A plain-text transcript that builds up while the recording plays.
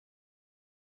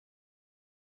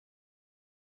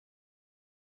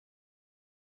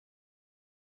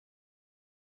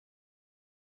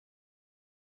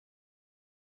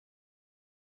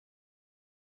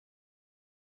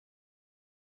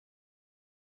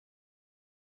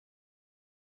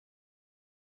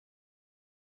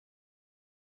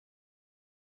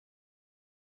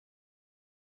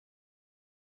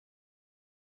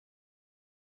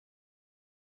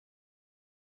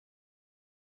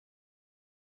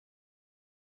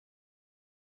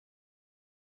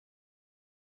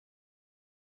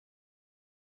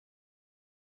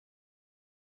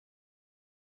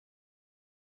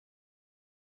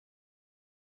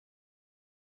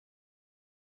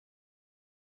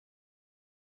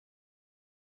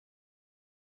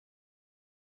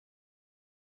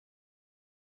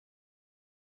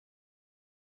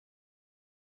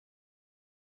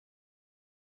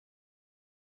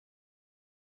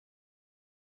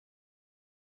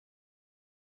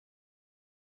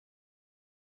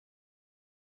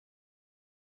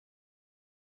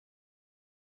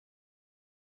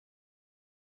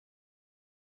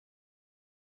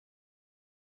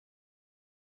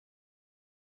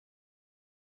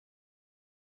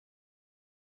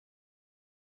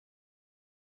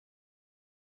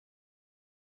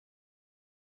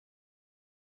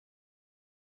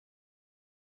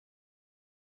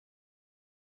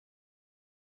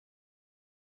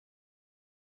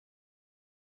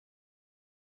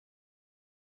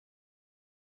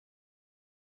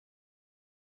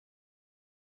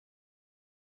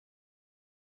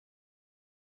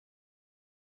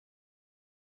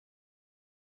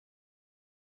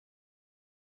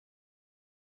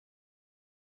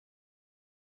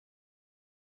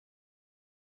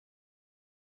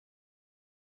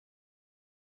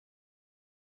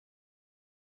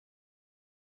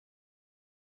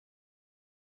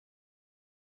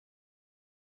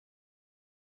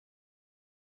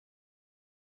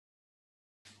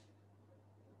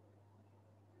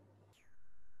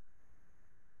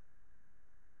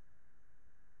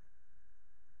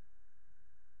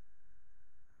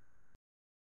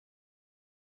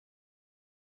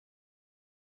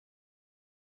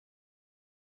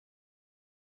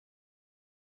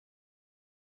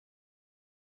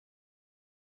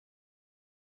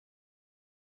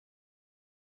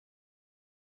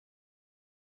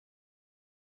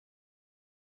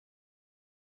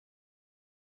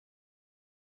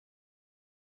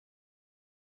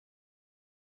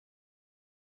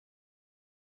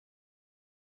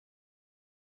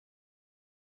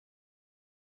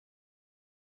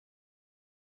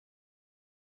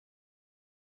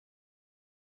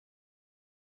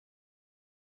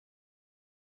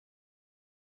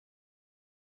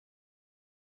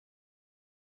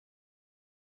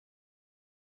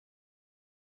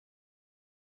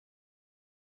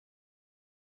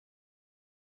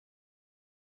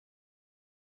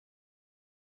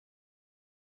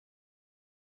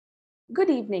Good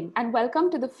evening and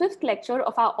welcome to the fifth lecture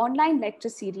of our online lecture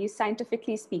series,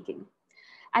 Scientifically Speaking,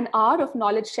 an hour of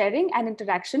knowledge sharing and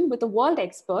interaction with a world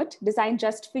expert designed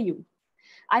just for you.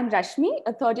 I'm Rashmi,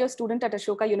 a third year student at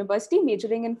Ashoka University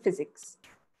majoring in physics.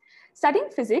 Studying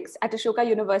physics at Ashoka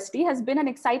University has been an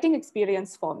exciting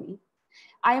experience for me.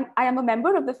 I am a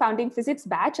member of the founding physics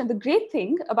batch, and the great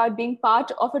thing about being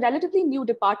part of a relatively new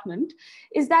department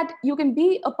is that you can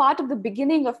be a part of the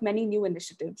beginning of many new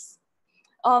initiatives.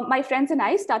 My friends and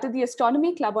I started the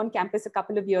astronomy club on campus a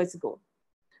couple of years ago.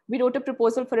 We wrote a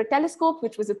proposal for a telescope,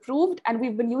 which was approved, and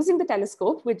we've been using the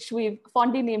telescope, which we've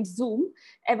fondly named Zoom,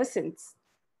 ever since.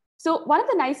 So one of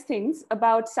the nice things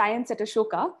about science at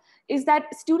Ashoka is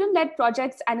that student-led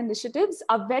projects and initiatives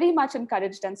are very much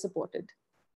encouraged and supported.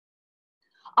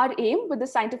 Our aim with the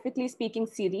Scientifically Speaking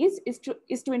series is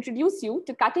to introduce you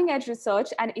to cutting-edge research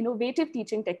and innovative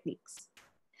teaching techniques.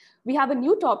 We have a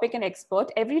new topic and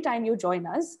expert every time you join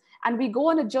us, and we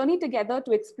go on a journey together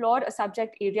to explore a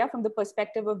subject area from the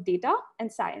perspective of data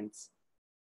and science.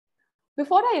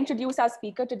 Before I introduce our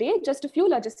speaker today, just a few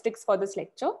logistics for this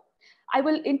lecture. I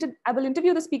will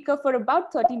interview the speaker for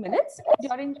about 30 minutes,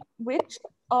 during which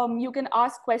you can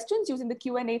ask questions using the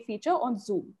Q&A feature on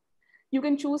Zoom. You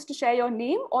can choose to share your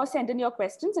name or send in your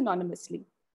questions anonymously.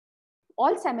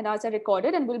 All seminars are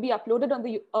recorded and will be uploaded on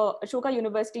the Ashoka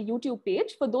University YouTube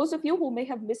page for those of you who may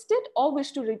have missed it or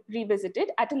wish to revisit it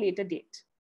at a later date.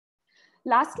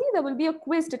 Lastly, there will be a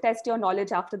quiz to test your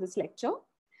knowledge after this lecture.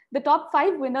 The top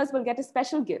 5 winners will get a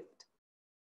special gift.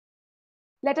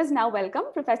 Let us now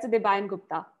welcome Professor Debayan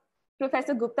Gupta.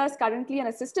 Professor Gupta is currently an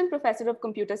assistant professor of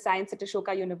computer science at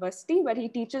Ashoka University, where he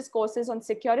teaches courses on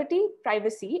security,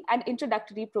 privacy, and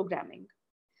introductory programming.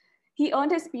 He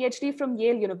earned his PhD from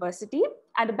Yale University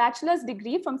and a bachelor's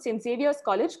degree from St. Xavier's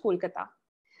College, Kolkata.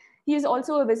 He is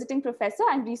also a visiting professor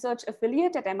and research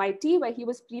affiliate at MIT, where he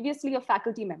was previously a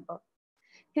faculty member.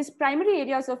 His primary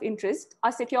areas of interest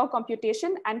are secure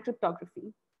computation and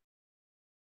cryptography.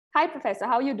 Hi, Professor,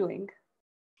 how are you doing?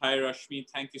 Hi, Rashmi.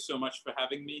 Thank you so much for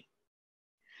having me.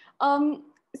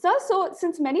 Sir, so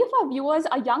since many of our viewers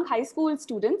are young high school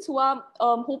students who are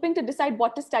hoping to decide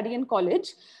what to study in college,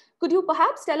 could you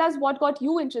perhaps tell us what got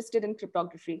you interested in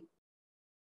cryptography?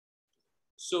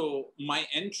 So my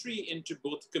entry into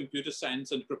both computer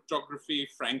science and cryptography,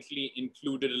 frankly,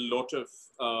 included a lot of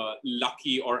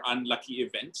lucky or unlucky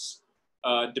events,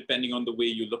 depending on the way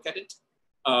you look at it.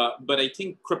 But I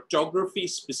think cryptography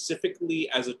specifically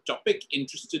as a topic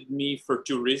interested me for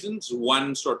 2 reasons.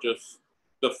 One, sort of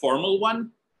the formal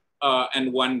one,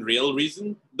 and one real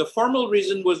reason. The formal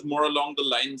reason was more along the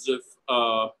lines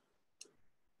of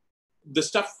the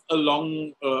stuff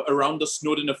around the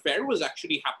Snowden affair was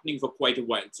actually happening for quite a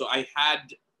while. So I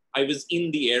was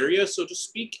in the area, so to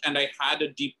speak, and I had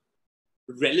a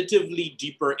relatively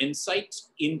deeper insight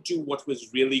into what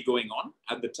was really going on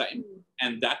at the time.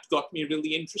 And that got me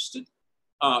really interested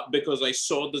because I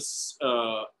saw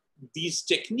these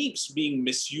techniques being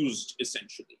misused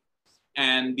essentially.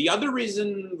 And the other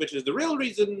reason, which is the real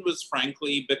reason, was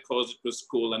frankly because it was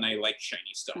cool and I like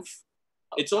shiny stuff.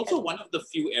 It's also one of the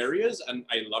few areas, and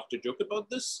I love to joke about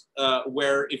this,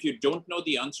 where if you don't know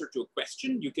the answer to a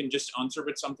question, you can just answer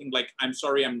with something like, I'm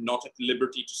sorry, I'm not at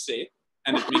liberty to say.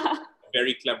 And it makes it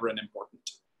very clever and important.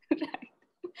 Right.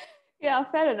 Yeah,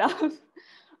 fair enough.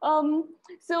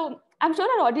 So I'm sure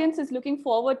our audience is looking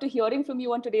forward to hearing from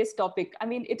you on today's topic. I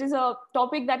mean, it is a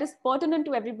topic that is pertinent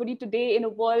to everybody today in a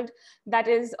world that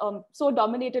is so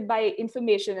dominated by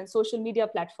information and social media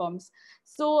platforms.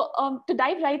 So to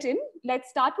dive right in, let's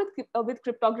start with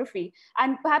cryptography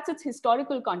and perhaps its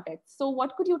historical context. So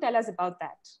what could you tell us about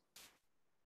that?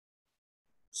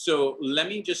 So let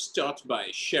me just start by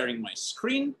sharing my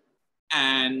screen.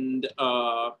 And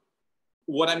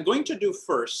what I'm going to do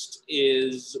first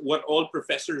is what all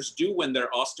professors do when they're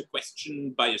asked a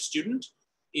question by a student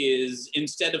is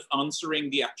instead of answering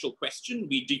the actual question,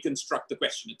 we deconstruct the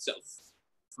question itself,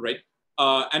 right?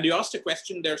 And you asked a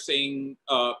question, they're saying,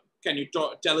 can you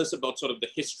tell us about sort of the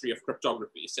history of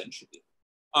cryptography, essentially?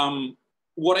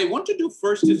 What I want to do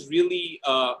first is really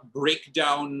break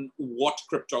down what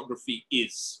cryptography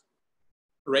is,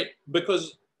 right?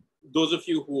 Because those of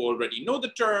you who already know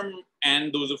the term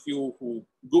and those of you who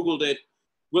Googled it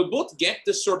will both get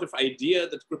this sort of idea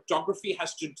that cryptography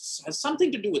has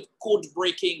something to do with code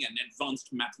breaking and advanced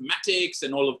mathematics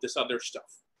and all of this other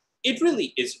stuff. It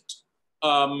really isn't.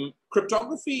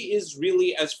 Cryptography is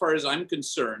really, as far as I'm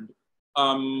concerned,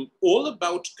 all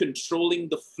about controlling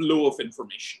the flow of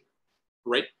information,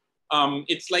 right?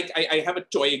 It's like I have a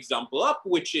toy example up,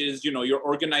 which is, you're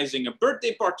organizing a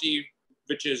birthday party,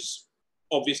 which is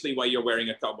obviously why you're wearing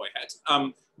a cowboy hat.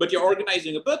 But you're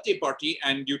organizing a birthday party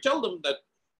and you tell them that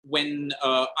when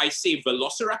I say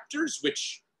velociraptors,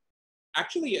 which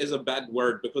actually is a bad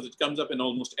word because it comes up in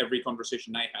almost every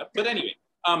conversation I have. But anyway,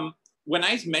 when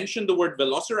I mention the word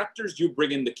velociraptors, you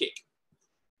bring in the cake.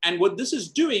 And what this is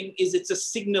doing is it's a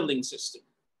signaling system.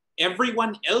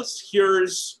 Everyone else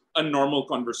hears a normal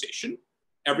conversation.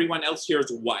 Everyone else hears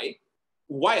why,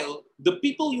 while the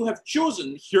people you have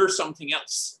chosen hear something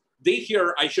else. They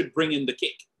hear, I should bring in the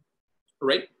cake,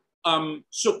 right?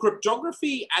 So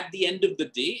cryptography at the end of the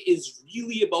day is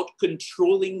really about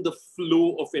controlling the flow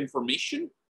of information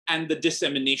and the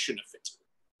dissemination of it,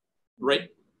 right?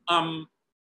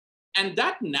 And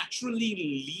that naturally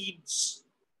leads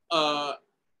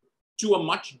to a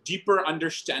much deeper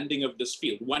understanding of this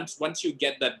field once you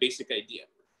get that basic idea.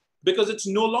 Because it's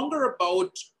no longer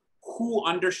about who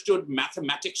understood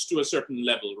mathematics to a certain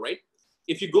level, right?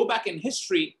 If you go back in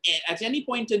history, at any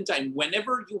point in time,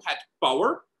 whenever you had power,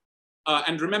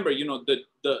 and remember, you know,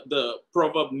 the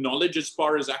proverb, knowledge is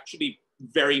power, is actually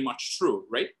very much true,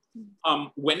 right?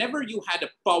 Whenever you had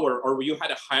a power or you had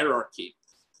a hierarchy,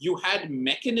 you had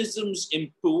mechanisms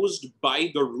imposed by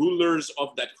the rulers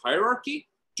of that hierarchy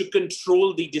to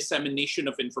control the dissemination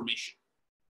of information,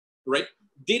 right?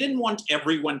 They didn't want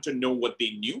everyone to know what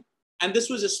they knew. And this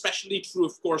was especially true,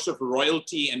 of course, of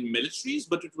royalty and militaries,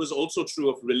 but it was also true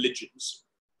of religions.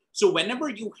 So whenever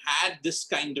you had this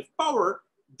kind of power,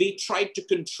 they tried to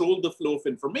control the flow of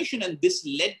information, and this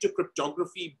led to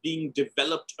cryptography being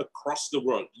developed across the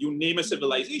world. You name a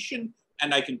civilization,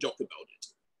 and I can talk about it.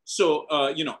 So,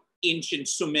 you know, ancient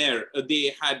Sumer,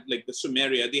 they had, like the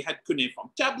Sumeria, they had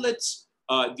cuneiform tablets.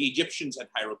 The Egyptians had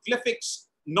hieroglyphics,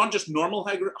 not just normal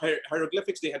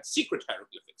hieroglyphics, they had secret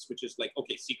hieroglyphics, which is like,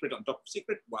 okay, secret on top of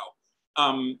secret, wow.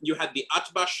 You had the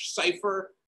Atbash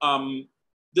cipher.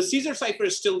 The Caesar cipher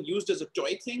is still used as a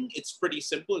toy thing. It's pretty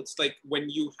simple. It's like when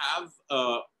you have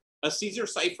a Caesar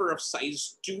cipher of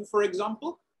size 2, for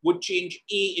example, would change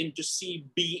A into C,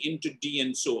 B into D,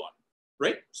 and so on,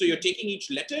 right? So you're taking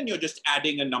each letter and you're just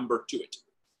adding a number to it.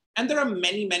 And there are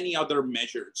many, many other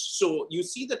measures. So you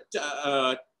see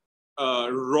that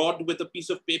rod with a piece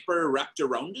of paper wrapped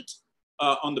around it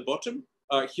on the bottom.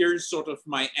 Here's sort of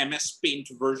my MS Paint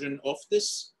version of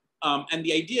this. And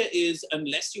the idea is,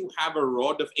 unless you have a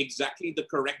rod of exactly the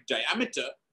correct diameter,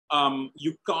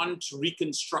 you can't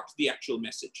reconstruct the actual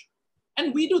message.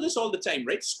 And we do this all the time,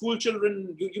 right? School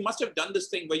children, you must have done this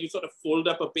thing where you sort of fold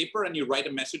up a paper and you write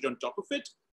a message on top of it.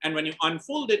 And when you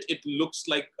unfold it, it looks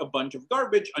like a bunch of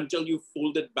garbage until you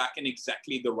fold it back in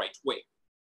exactly the right way.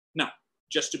 Now,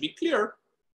 just to be clear,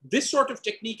 this sort of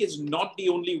technique is not the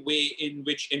only way in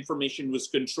which information was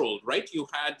controlled, right? You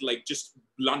had like just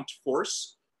blunt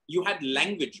force. You had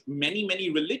language. Many,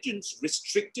 many religions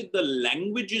restricted the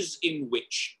languages in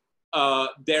which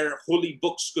their holy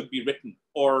books could be written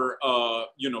or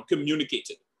you know,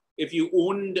 communicated. If you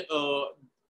owned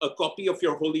a copy of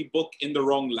your holy book in the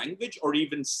wrong language or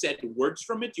even said words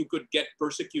from it, you could get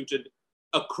persecuted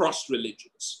across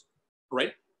religions,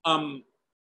 right?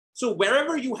 So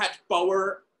wherever you had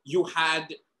power, you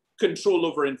had control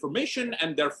over information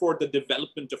and therefore the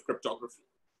development of cryptography.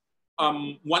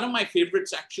 One of my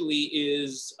favorites actually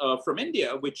is from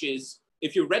India, which is,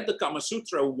 if you read the Kama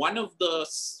Sutra, one of the,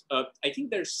 I think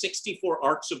there's 64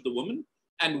 arts of the woman,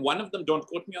 and one of them, don't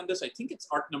quote me on this, I think it's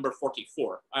art number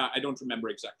 44. I don't remember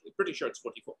exactly, pretty sure it's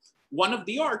 44. One of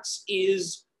the arts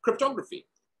is cryptography,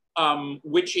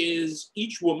 which is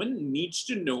each woman needs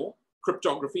to know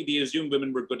cryptography. They assume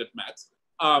women were good at math,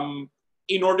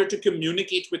 in order to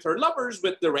communicate with her lovers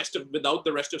without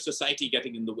the rest of society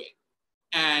getting in the way.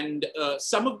 And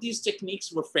some of these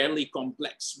techniques were fairly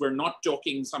complex. We're not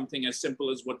talking something as simple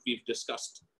as what we've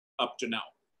discussed up to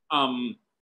now.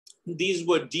 These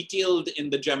were detailed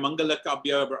in the Jaimangala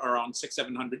Kavya around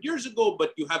 600-700 years ago,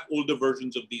 but you have older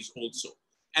versions of these also.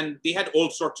 And they had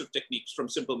all sorts of techniques, from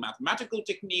simple mathematical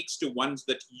techniques to ones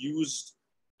that used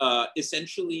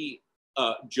essentially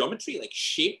geometry, like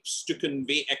shapes, to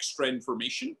convey extra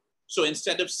information. So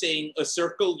instead of saying a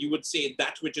circle, you would say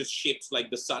that which is shaped like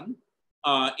the sun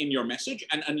in your message.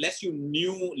 And unless you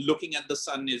knew looking at the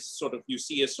sun is sort of, you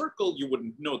see a circle, you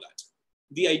wouldn't know that.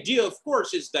 The idea, of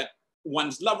course, is that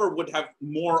one's lover would have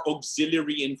more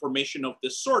auxiliary information of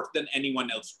this sort than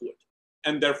anyone else would.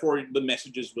 And therefore, the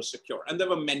messages were secure. And there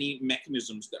were many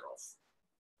mechanisms thereof.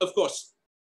 Of course,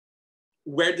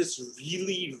 where this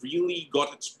really, really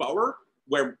got its power,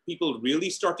 where people really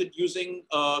started using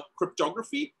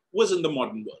cryptography, was in the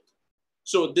modern world.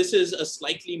 So this is a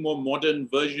slightly more modern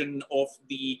version of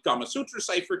the Kama Sutra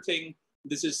cipher thing.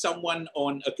 This is someone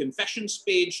on a confessions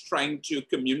page trying to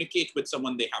communicate with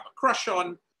someone they have a crush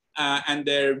on. and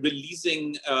they're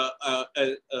releasing a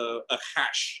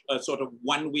hash, a sort of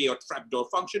one-way or trapdoor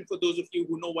function for those of you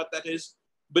who know what that is,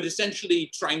 but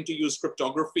essentially trying to use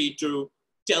cryptography to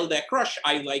tell their crush,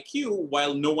 I like you,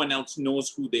 while no one else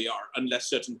knows who they are unless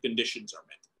certain conditions are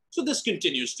met. So this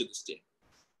continues to this day.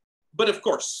 But of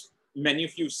course, many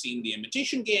of you have seen The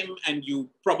Imitation Game, and you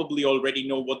probably already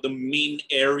know what the main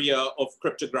area of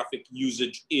cryptographic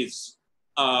usage is,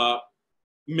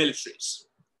 militaries,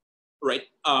 right?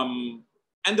 And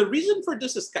the reason for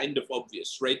this is kind of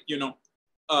obvious, right? You know,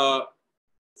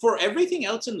 for everything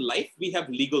else in life, we have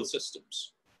legal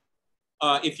systems.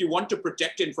 If you want to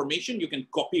protect information, you can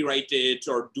copyright it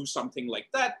or do something like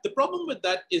that. The problem with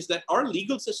that is that our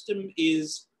legal system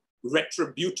is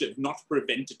retributive, not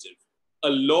preventative. A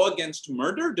law against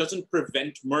murder doesn't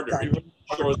prevent murder. It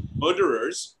ensures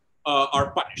murderers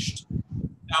are punished.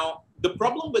 Now, the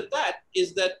problem with that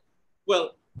is that,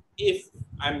 well, if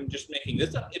I'm just making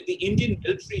this up, if the Indian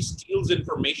military steals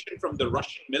information from the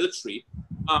Russian military,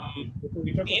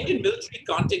 the Indian military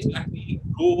can't exactly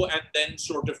go and then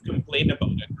sort of complain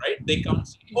about it, right? They can't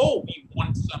say, oh, we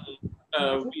want some, we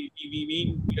are going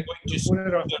to sue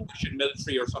the Russian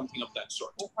military or something of that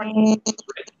sort. Right?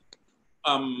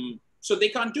 So they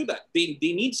can't do that. They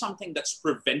need something that's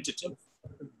preventative,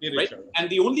 right? And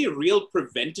the only real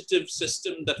preventative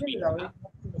system that we have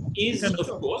is, of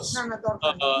course,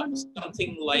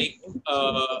 something like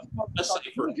a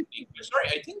cipher technique. Sorry,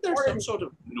 I think there's some sort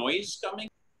of noise coming.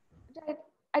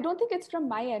 I don't think it's from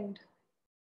my end.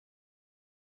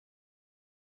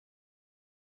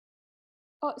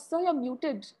 Oh, so you're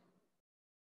muted.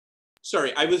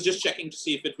 Sorry, I was just checking to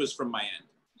see if it was from my end.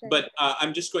 Right. But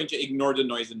I'm just going to ignore the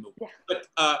noise and move. Yeah. But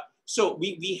so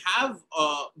we have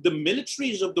the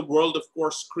militaries of the world, of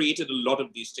course, created a lot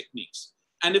of these techniques.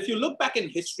 And if you look back in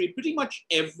history, pretty much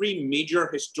every major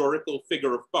historical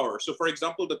figure of power. So for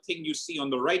example, the thing you see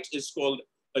on the right is called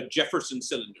a Jefferson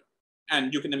cylinder.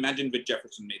 And you can imagine which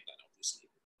Jefferson made that, obviously.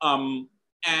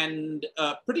 And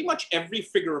pretty much every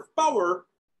figure of power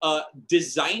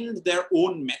designed their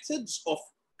own methods of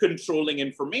controlling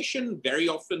information, very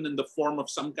often in the form of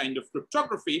some kind of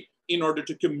cryptography, in order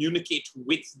to communicate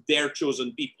with their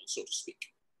chosen people, so to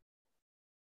speak.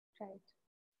 Right.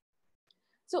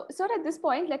 So at this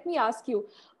point, let me ask you,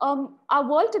 our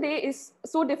world today is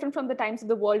so different from the times of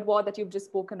the World War that you've just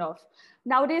spoken of.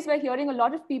 Nowadays, we're hearing a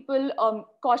lot of people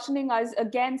cautioning us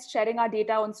against sharing our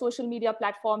data on social media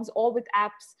platforms or with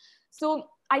apps. So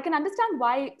I can understand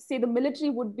why, say, the military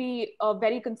would be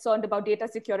very concerned about data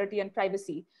security and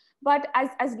privacy. But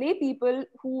as lay people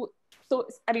who, so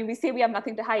I mean, we say we have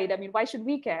nothing to hide. I mean, why should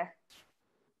we care?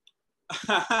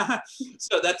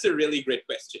 So that's a really great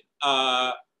question.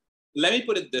 Let me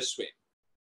put it this way.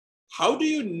 How do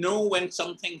you know when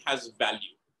something has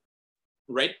value,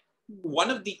 right? One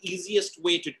of the easiest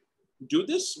way to do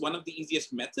this, one of the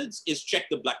easiest methods is check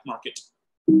the black market,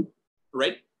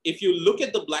 right? If you look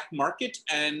at the black market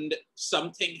and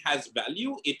something has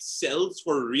value, it sells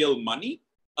for real money,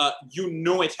 you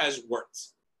know it has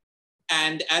worth.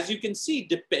 And as you can see,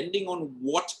 depending on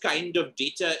what kind of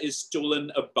data is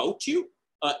stolen about you,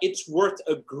 it's worth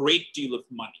a great deal of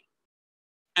money.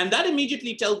 And that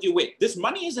immediately tells you, wait, this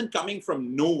money isn't coming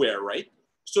from nowhere, right?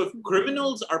 So if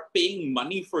criminals are paying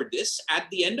money for this, at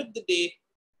the end of the day,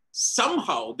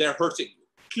 somehow they're hurting you,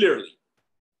 clearly,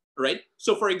 right?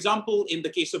 So for example, in the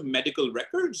case of medical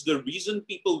records, the reason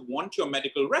people want your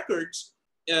medical records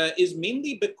is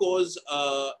mainly because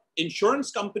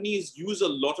insurance companies use a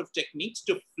lot of techniques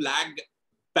to flag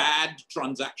bad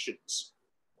transactions.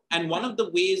 And one of the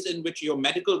ways in which your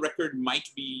medical record might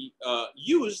be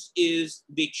used is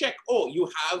they check, oh,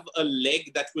 you have a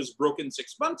leg that was broken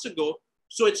 6 months ago,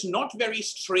 so it's not very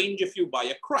strange if you buy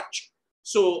a crutch.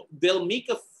 So they'll make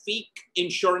a fake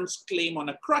insurance claim on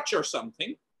a crutch or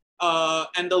something,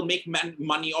 and they'll make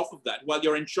money off of that, while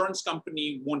your insurance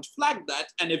company won't flag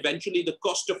that, and eventually the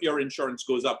cost of your insurance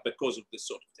goes up because of this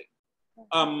sort of thing.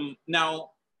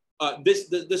 Now,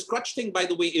 this crutch thing, by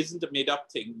the way, isn't a made-up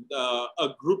thing.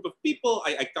 A group of people,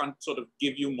 I can't sort of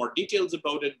give you more details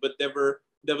about it, but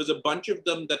there was a bunch of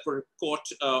them that were caught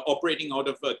operating out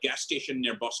of a gas station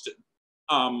near Boston.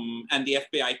 And the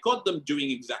FBI caught them doing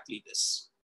exactly this.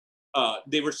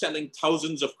 They were selling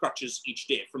thousands of crutches each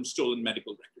day from stolen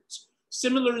medical records.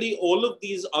 Similarly, all of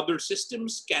these other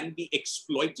systems can be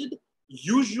exploited,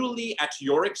 usually at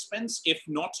your expense, if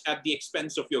not at the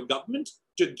expense of your government,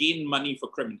 to gain money for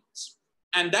criminals.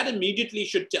 And that immediately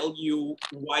should tell you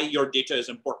why your data is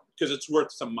important, because it's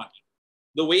worth some money.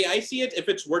 The way I see it, if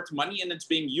it's worth money and it's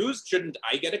being used, shouldn't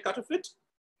I get a cut of it?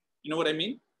 You know what I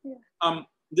mean? Yeah.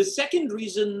 The second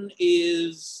reason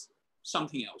is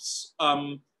something else.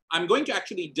 I'm going to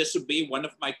actually disobey one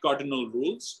of my cardinal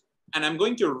rules, and I'm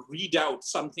going to read out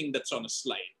something that's on a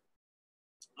slide.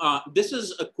 This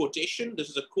is a quotation. This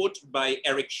is a quote by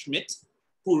Eric Schmidt,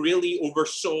 who really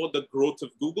oversaw the growth of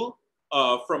Google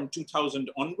from 2000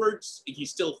 onwards. He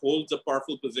still holds a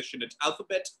powerful position at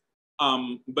Alphabet,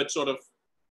 but sort of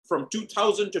from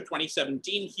 2000 to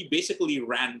 2017, he basically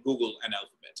ran Google and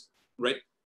Alphabet, right?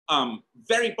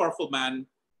 Very powerful man.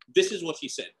 This is what he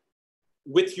said.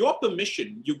 With your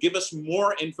permission, you give us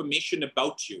more information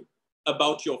about you,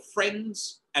 about your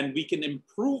friends, and we can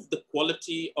improve the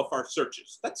quality of our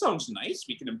searches. That sounds nice.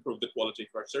 We can improve the quality of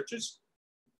our searches.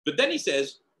 But then he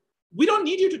says, we don't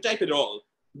need you to type it all.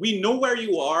 We know where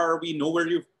you are. We know where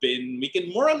you've been. We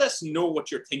can more or less know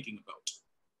what you're thinking about,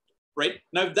 right?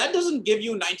 Now, if that doesn't give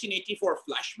you 1984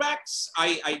 flashbacks,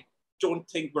 I don't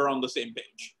think we're on the same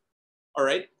page, all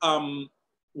right?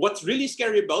 What's really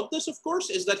scary about this, of course,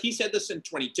 is that he said this in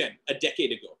 2010, a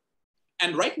decade ago.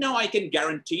 And right now, I can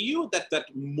guarantee you that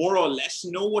more or less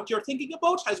know what you're thinking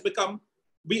about has become,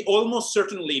 we almost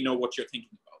certainly know what you're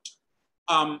thinking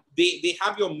about. They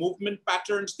have your movement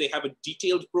patterns. They have a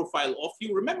detailed profile of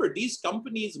you. Remember, these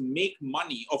companies make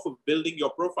money off of building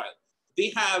your profile.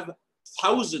 They have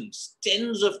thousands,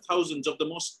 tens of thousands of the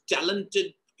most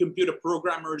talented computer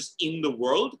programmers in the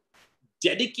world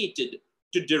dedicated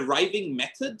to deriving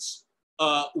methods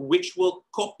which will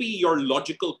copy your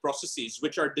logical processes,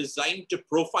 which are designed to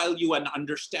profile you and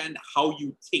understand how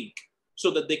you think so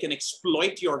that they can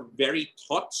exploit your very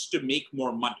thoughts to make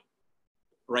more money,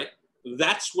 right?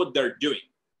 That's what they're doing.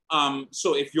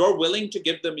 So if you're willing to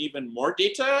give them even more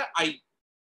data,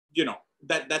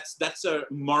 that's a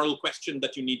moral question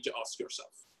that you need to ask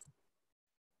yourself,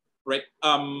 right?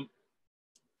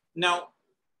 Now,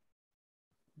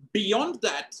 beyond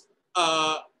that,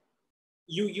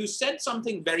 you said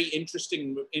something very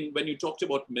interesting when you talked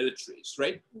about militaries,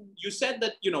 right? You said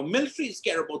that, militaries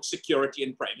care about security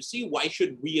and privacy. Why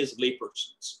should we as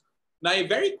laypersons? Now, I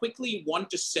very quickly want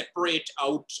to separate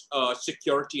out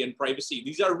security and privacy.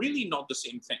 These are really not the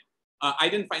same thing. I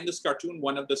didn't find this cartoon.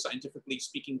 One of the Scientifically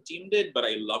Speaking team did, but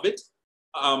I love it.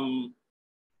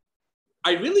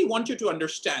 I really want you to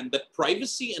understand that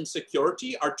privacy and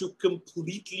security are two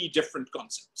completely different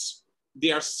concepts.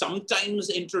 They are sometimes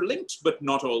interlinked, but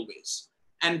not always.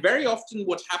 And very often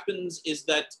what happens is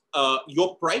that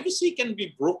your privacy can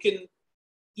be broken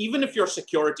even if your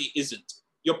security isn't.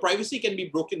 Your privacy can be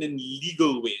broken in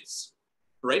legal ways,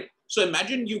 right? So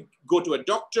imagine you go to a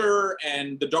doctor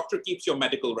and the doctor keeps your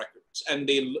medical records and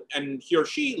he or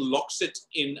she locks it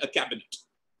in a cabinet.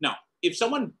 Now, if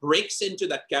someone breaks into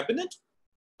that cabinet,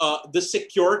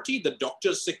 the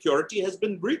doctor's security has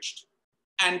been breached,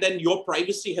 and then your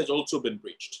privacy has also been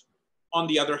breached. On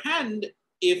the other hand,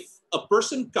 if a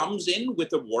person comes in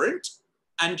with a warrant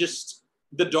and just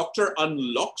the doctor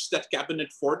unlocks that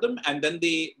cabinet for them, and then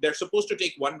they're supposed to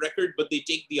take one record, but they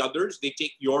take the others, they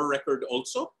take your record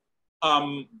also,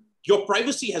 your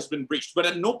privacy has been breached, but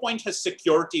at no point has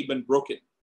security been broken.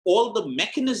 All the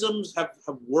mechanisms have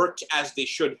worked as they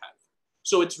should have.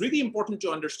 So it's really important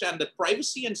to understand that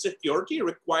privacy and security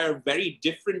require very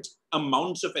different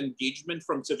amounts of engagement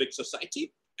from civic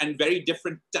society and very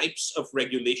different types of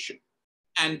regulation.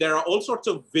 And there are all sorts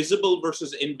of visible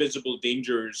versus invisible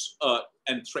dangers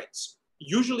and threats.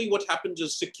 Usually what happens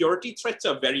is security threats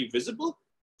are very visible.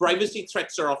 Privacy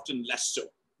threats are often less so,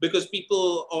 because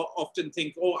people often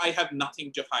think, oh, I have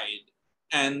nothing to hide.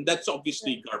 And that's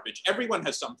obviously garbage. Everyone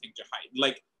has something to hide.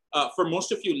 Like, for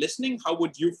most of you listening, how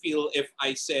would you feel if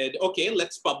I said, okay,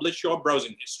 let's publish your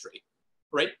browsing history,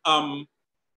 right?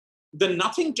 The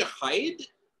nothing to hide,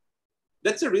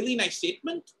 that's a really nice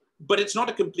statement, but it's not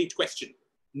a complete question.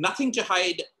 Nothing to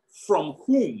hide from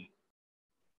whom?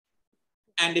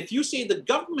 And if you say the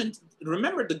government,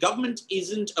 remember, the government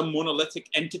isn't a monolithic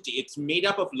entity. It's made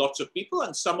up of lots of people,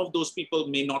 and some of those people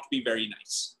may not be very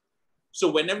nice. So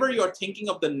whenever you're thinking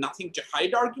of the nothing to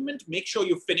hide argument, make sure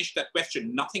you finish that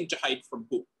question, nothing to hide from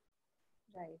who?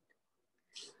 Right.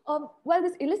 Well,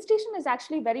 this illustration is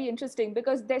actually very interesting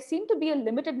because there seem to be a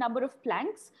limited number of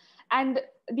planks, and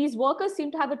these workers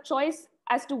seem to have a choice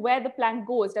as to where the plank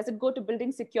goes. Does it go to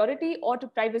building security or to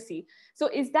privacy? So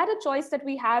is that a choice that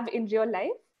we have in real life?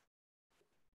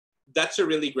 That's a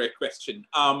really great question.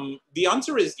 The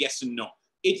answer is yes and no.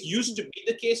 It used to be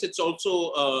the case. It's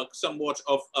also somewhat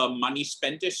of a money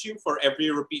spent issue. For every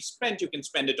rupee spent, you can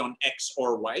spend it on X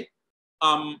or Y.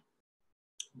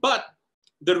 But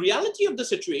the reality of the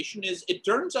situation is it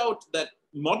turns out that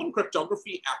modern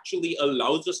cryptography actually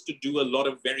allows us to do a lot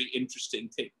of very interesting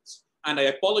things. And I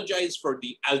apologize for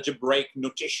the algebraic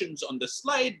notations on the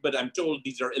slide, but I'm told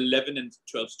these are 11 and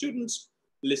 12 students.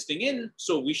 listing in,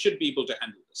 so we should be able to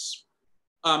handle this.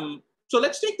 So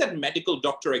let's take that medical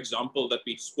doctor example that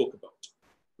we spoke about,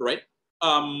 right?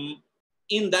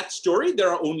 In that story, there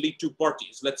are only two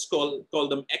parties. Let's call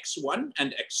them X1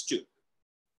 and X2,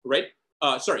 right?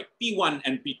 Sorry, P1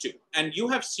 and P2. And you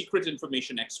have secret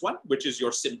information X1, which is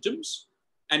your symptoms,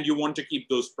 and you want to keep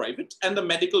those private. And the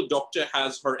medical doctor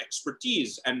has her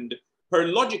expertise and her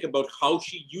logic about how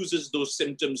she uses those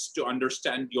symptoms to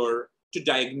understand to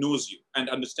diagnose you and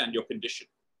understand your condition.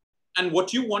 And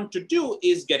what you want to do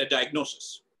is get a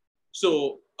diagnosis.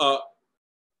 So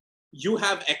you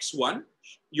have X1,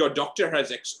 your doctor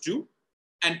has X2,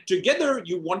 and together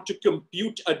you want to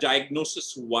compute a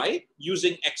diagnosis Y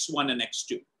using X1 and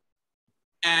X2.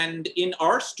 And in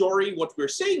our story, what we're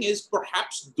saying is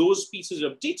perhaps those pieces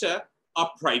of data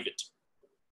are private,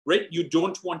 right? You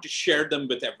don't want to share them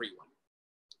with everyone.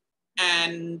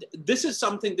 And this is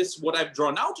something, what I've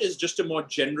drawn out is just a more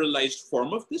generalized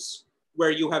form of this, where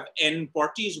you have N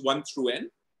parties, 1 through N,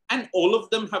 and all of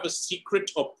them have a secret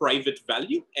or private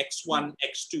value, X1,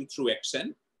 X2 through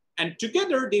Xn. And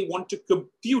together they want to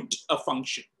compute a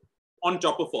function on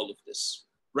top of all of this,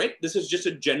 right? This is just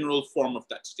a general form of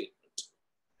that statement.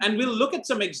 And we'll look at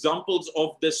some examples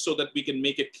of this so that we can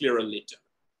make it clearer later.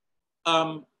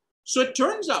 So it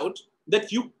turns out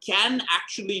that you can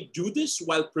actually do this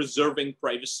while preserving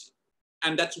privacy.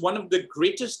 And that's one of the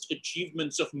greatest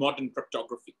achievements of modern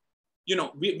cryptography. You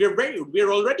know,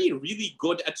 we're already really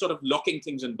good at sort of locking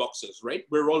things in boxes, right?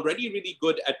 We're already really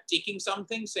good at taking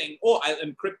something, saying, oh, I'll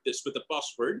encrypt this with a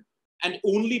password, and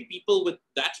only people with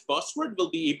that password will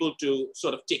be able to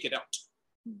sort of take it out.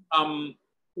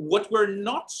 What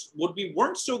we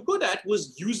weren't so good at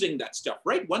was using that stuff,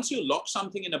 right? Once you lock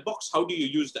something in a box, how do you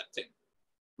use that thing,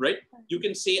 right? You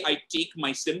can say, I take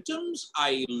my symptoms,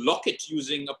 I lock it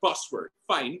using a password,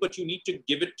 fine, but you need to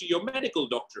give it to your medical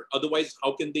doctor. Otherwise,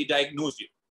 how can they diagnose you?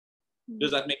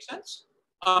 Does that make sense?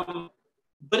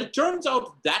 But it turns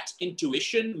out that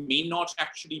intuition may not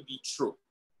actually be true.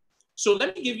 So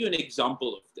let me give you an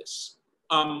example of this.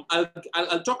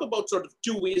 I'll talk about sort of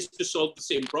two ways to solve the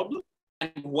same problem.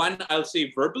 And one I'll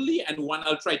say verbally, and one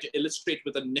I'll try to illustrate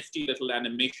with a nifty little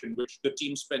animation, which the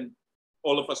team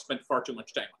all of us spent far too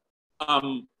much time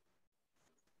on.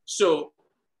 So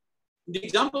the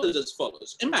example is as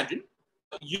follows. Imagine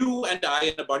you and I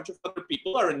and a bunch of other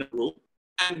people are in a room,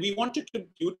 and we want to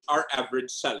compute our average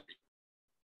salary.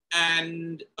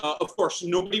 And of course,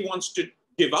 nobody wants to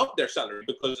give out their salary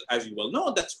because, as you well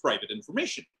know, that's private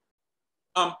information.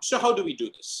 So how do we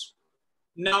do this?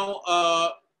 Now,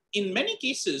 in many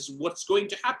cases, what's going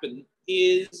to happen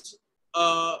is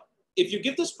if you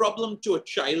give this problem to a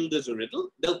child as a riddle,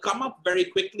 they'll come up very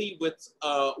quickly with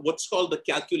what's called the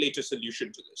calculator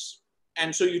solution to this.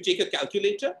 And so you take a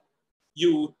calculator,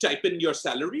 you type in your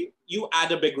salary, you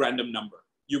add a big random number.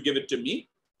 You give it to me,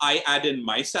 I add in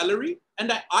my salary,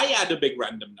 and I add a big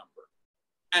random number,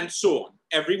 and so on.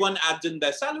 Everyone adds in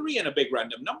their salary and a big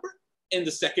random number. In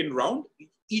the second round,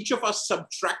 each of us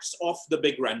subtracts off the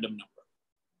big random number,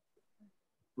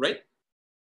 right?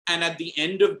 And at the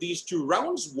end of these two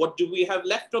rounds, what do we have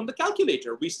left on the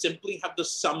calculator? We simply have the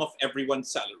sum of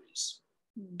everyone's salaries.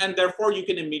 And therefore, you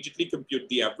can immediately compute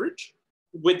the average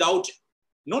without,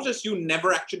 notice you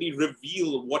never actually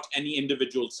reveal what any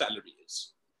individual salary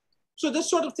is. So this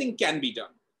sort of thing can be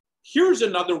done. Here's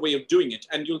another way of doing it,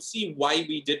 and you'll see why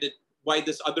we did it, why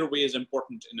this other way is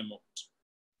important in a moment.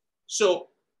 So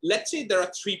let's say there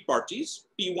are three parties,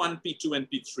 P1, P2, and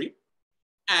P3,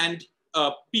 and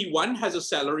P1 has a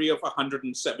salary of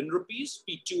 107 rupees,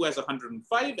 P2 has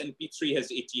 105, and P3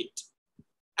 has 88.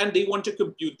 And they want to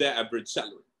compute their average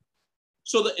salary.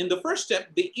 So in the first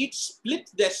step, they each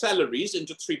split their salaries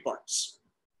into three parts,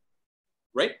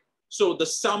 right? So the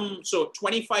sum, so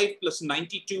 25 plus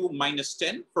 92 minus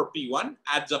 10 for P1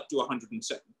 adds up to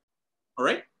 107, all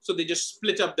right? So they just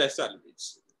split up their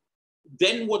salaries.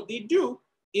 Then what they do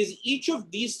is each of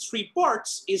these three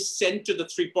parts is sent to the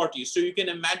three parties. So you can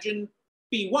imagine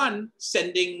P1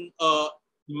 sending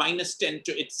minus 10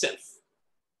 to itself,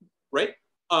 right?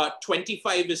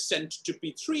 25 is sent to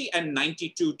P3 and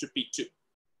 92 to P2.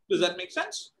 Does that make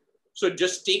sense? So it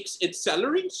just takes its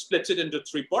salary, splits it into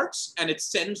three parts, and it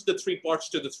sends the three parts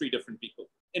to the three different people,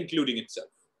 including itself.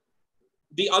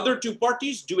 The other two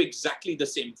parties do exactly the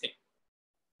same thing,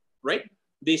 right?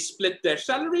 They split their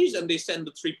salaries and they send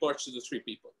the three parts to the three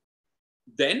people.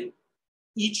 Then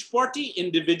each party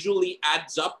individually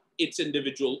adds up its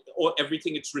individual or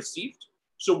everything it's received.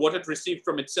 So what it received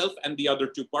from itself and the other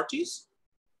two parties,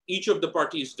 each of the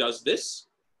parties does this,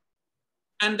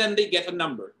 and then they get a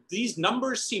number. These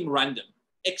numbers seem random,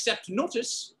 except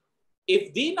notice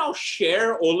if they now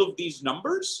share all of these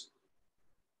numbers,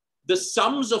 the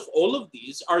sums of all of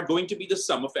these are going to be the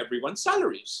sum of everyone's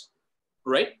salaries,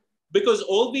 right? Because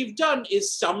all we've done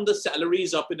is sum the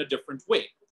salaries up in a different way.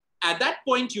 At that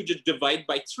point, you just divide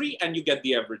by 3 and you get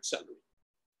the average salary,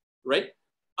 right?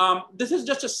 This is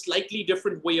just a slightly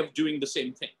different way of doing the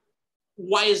same thing.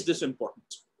 Why is this important?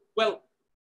 Well,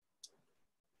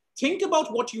 think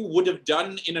about what you would have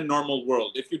done in a normal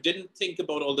world if you didn't think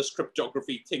about all this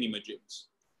cryptography thingamajigs,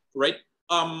 right?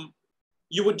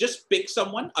 You would just pick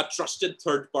someone, a trusted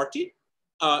third party.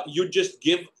 You just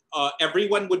give,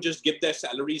 everyone would just give their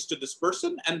salaries to this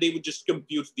person and they would just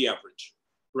compute the average,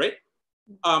 right?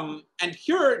 And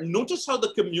here, notice how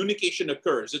the communication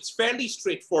occurs. It's fairly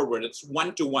straightforward. It's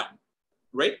one-to-one,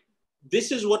 right?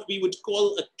 This is what we would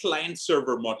call a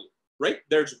client-server model, right?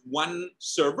 There's one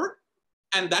server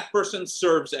and that person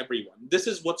serves everyone. This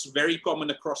is what's very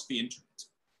common across the internet.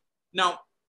 Now,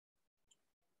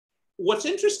 what's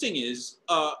interesting is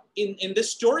in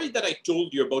this story that I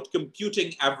told you about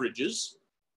computing averages,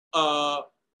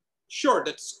 sure,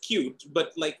 that's cute,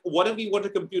 but like, what if we want to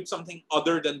compute something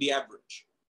other than the average,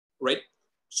 right?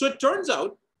 So it turns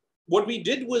out what we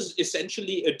did was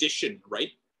essentially addition,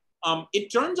 right?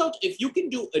 It turns out if you can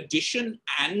do addition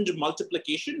and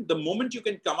multiplication, the moment you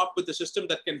can come up with a system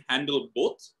that can handle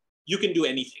both, you can do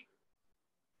anything.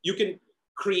 You can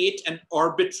create an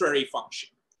arbitrary function.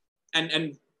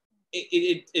 And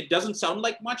it doesn't sound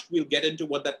like much. We'll get into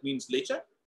what that means later.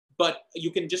 But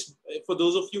you can just, for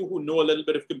those of you who know a little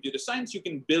bit of computer science, you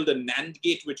can build a NAND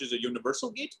gate, which is a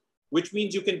universal gate, which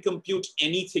means you can compute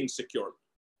anything securely.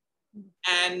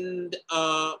 And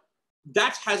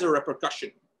that has a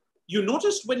repercussion. You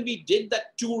noticed when we did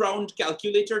that 2-round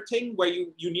calculator thing where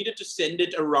you needed to send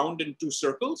it around in 2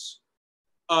 circles.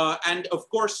 And of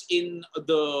course, in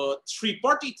the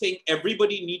 3-party thing,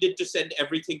 everybody needed to send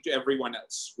everything to everyone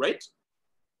else, right?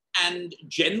 And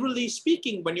generally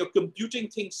speaking, when you're computing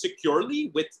things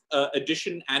securely with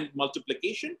addition and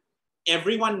multiplication,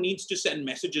 everyone needs to send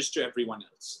messages to everyone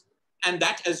else. And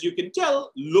that, as you can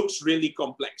tell, looks really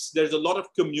complex. There's a lot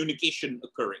of communication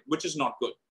occurring, which is not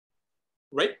good,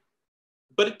 right?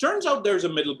 But it turns out there's a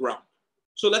middle ground.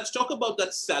 So let's talk about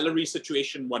that salary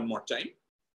situation one more time.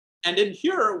 And in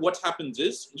here, what happens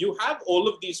is you have all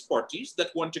of these parties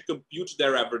that want to compute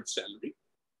their average salary.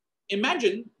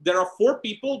 Imagine there are 4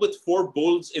 people with 4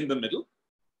 bowls in the middle.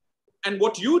 And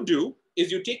what you do is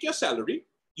you take your salary,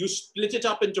 you split it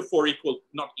up into 4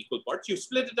 not equal parts, you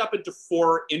split it up into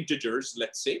 4 integers,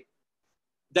 let's say,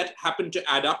 that happen to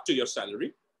add up to your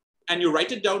salary. And you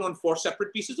write it down on 4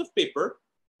 separate pieces of paper,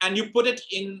 and you put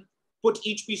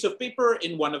each piece of paper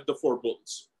in one of the 4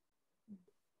 bowls,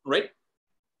 right?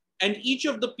 And each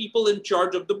of the people in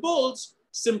charge of the bowls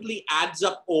simply adds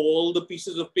up all the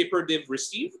pieces of paper they've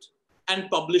received and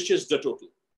publishes the total.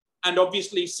 And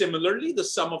obviously, similarly, the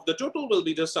sum of the total will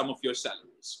be the sum of your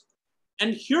salaries.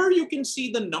 And here you can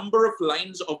see the number of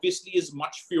lines obviously is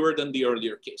much fewer than the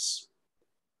earlier case,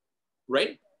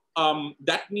 right?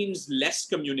 That means less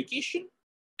communication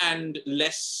and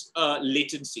less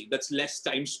latency. That's less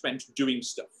time spent doing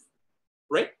stuff,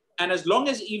 right? And as long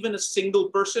as even a single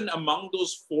person among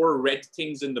those 4 red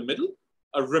things in the middle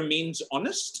remains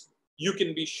honest, you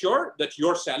can be sure that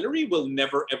your salary will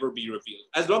never, ever be revealed,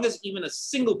 as long as even a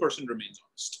single person remains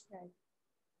honest. Right.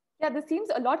 Yeah, this seems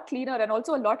a lot cleaner and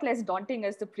also a lot less daunting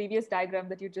as the previous diagram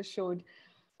that you just showed.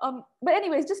 But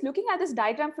anyways, just looking at this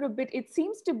diagram for a bit, it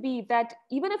seems to be that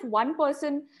even if one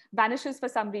person vanishes for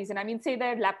some reason, I mean, say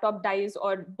their laptop dies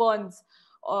or burns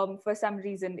for some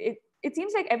reason, it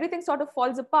seems like everything sort of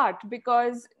falls apart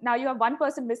because now you have one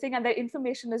person missing and their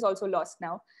information is also lost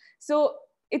now. So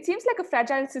it seems like a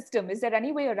fragile system. Is there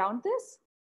any way around this?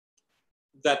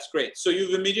 That's great. So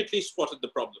you've immediately spotted the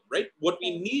problem, right? What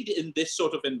we need in this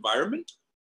sort of environment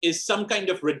is some kind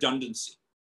of redundancy,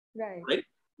 right?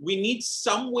 We need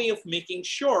some way of making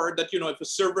sure that, if a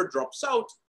server drops out,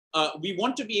 we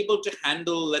want to be able to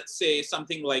handle, let's say,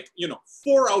 something like,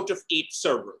 4 out of 8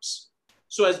 servers.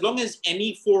 So as long as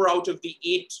any 4 out of the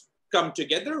 8 come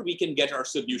together, we can get our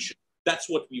solution. That's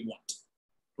what we want,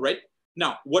 right?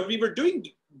 Now, what we were doing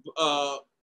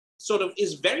sort of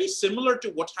is very similar to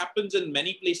what happens in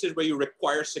many places where you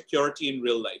require security in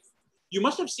real life. You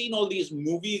must have seen all these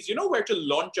movies, where to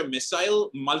launch a missile,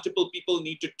 multiple people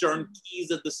need to turn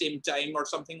keys at the same time or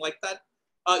something like that.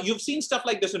 You've seen stuff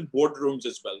like this in boardrooms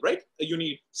as well, right? You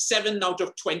need 7 out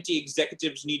of 20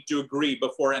 executives need to agree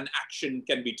before an action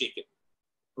can be taken,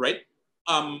 right?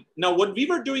 Now, what we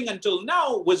were doing until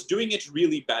now was doing it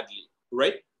really badly,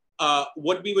 right?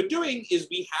 What we were doing is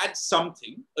we had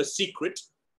something, a secret,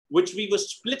 which we were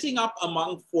splitting up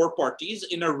among 4 parties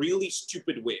in a really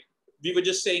stupid way. We were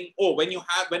just saying, oh,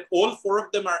 when all 4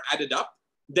 of them are added up,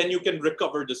 then you can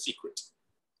recover the secret.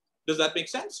 Does that make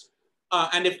sense?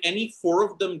 And if any 4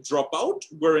 of them drop out,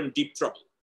 we're in deep trouble,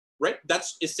 right?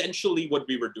 That's essentially what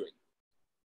we were doing.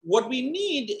 What we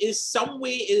need is some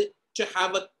way to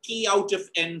have a K out of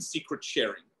N secret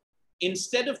sharing.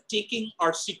 Instead of taking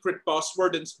our secret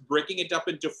password and breaking it up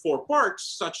into 4 parts,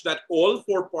 such that all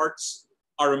 4 parts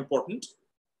are important,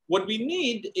 what we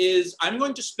need is, I'm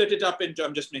going to split it up into,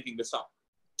 I'm just making this up,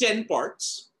 10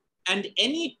 parts. And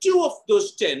any 2 of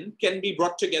those 10 can be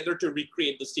brought together to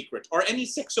recreate the secret, or any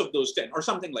 6 of those 10, or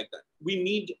something like that. We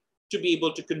need to be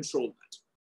able to control that.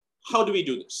 How do we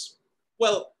do this?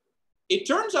 Well, it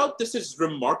turns out this is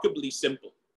remarkably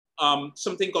simple.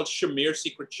 Something called Shamir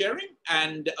secret sharing.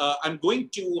 And I'm going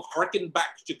to harken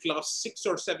back to class 6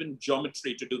 or 7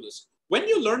 geometry to do this. When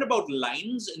you learn about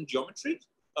lines in geometry,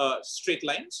 straight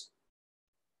lines?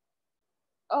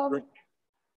 I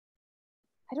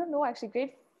don't know, actually,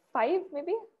 grade 5,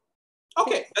 maybe?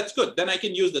 Okay, that's good. Then I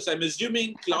can use this. I'm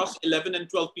assuming class 11 and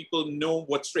 12 people know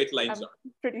what straight lines are.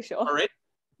 Pretty sure. All right.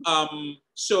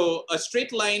 So a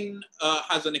straight line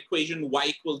has an equation y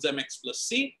equals mx plus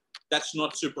c. That's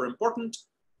not super important.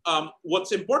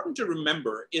 What's important to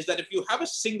remember is that if you have a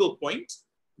single point,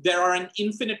 there are an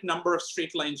infinite number of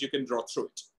straight lines you can draw through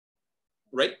it,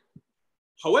 right?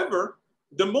 However,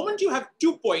 the moment you have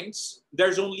 2 points,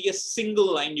 there's only a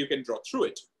single line you can draw through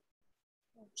it.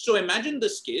 So imagine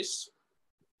this case.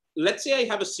 Let's say I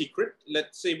have a secret.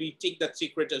 Let's say we take that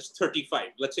secret as 35.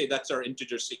 Let's say that's our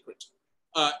integer secret.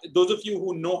 Those of you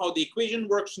who know how the equation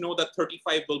works know that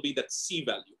 35 will be that C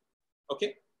value,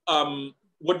 okay?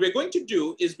 What we're going to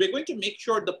do is we're going to make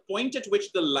sure the point at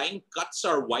which the line cuts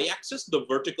our y-axis, the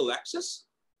vertical axis,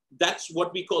 that's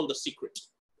what we call the secret,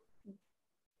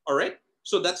 all right?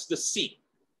 So that's the C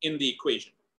in the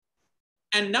equation.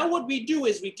 And now what we do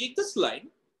is we take this line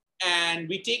and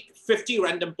we take 50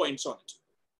 random points on it.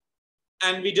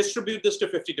 And we distribute this to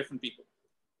 50 different people.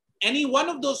 Any one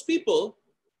of those people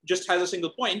just has a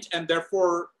single point and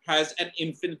therefore has an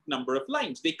infinite number of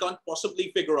lines. They can't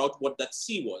possibly figure out what that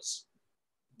C was.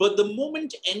 But the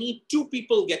moment any 2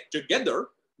 people get together,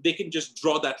 they can just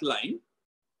draw that line,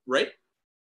 right?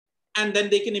 And then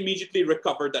they can immediately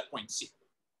recover that point C,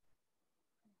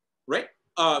 right?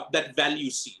 That value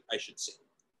C, I should say.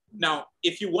 Now,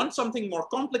 if you want something more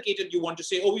complicated, you want to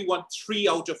say, oh, we want 3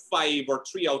 out of 5 or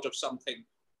 3 out of something.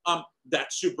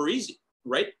 That's super easy,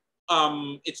 right?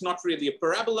 It's not really a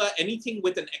parabola. Anything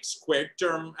with an x squared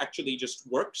term actually just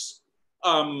works.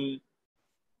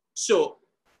 So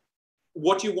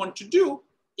what you want to do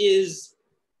is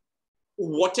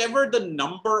whatever the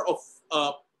number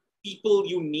of people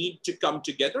you need to come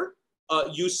together,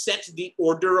 you set the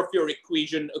order of your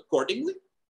equation accordingly.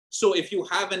 So if you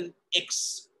have an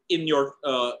x in your,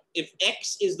 if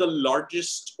x is the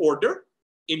largest order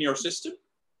in your system,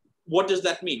 what does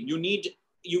that mean?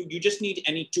 You just need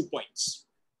any 2 points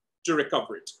to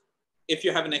recover it. If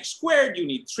you have an x squared, you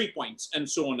need 3 points, and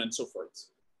so on and so forth,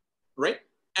 right?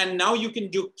 And now you can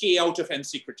do K out of N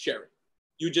secret sharing.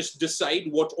 You just decide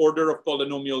what order of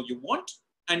polynomial you want,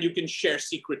 and you can share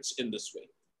secrets in this way.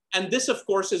 And this, of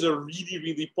course, is a really,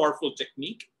 really powerful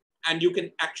technique. And you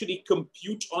can actually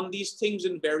compute on these things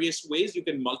in various ways. You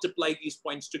can multiply these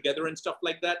points together and stuff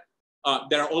like that.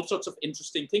 There are all sorts of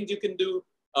interesting things you can do.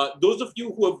 Those of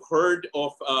you who have heard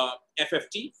of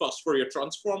FFT, fast Fourier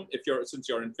transform, since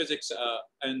you're in physics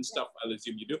and stuff, I'll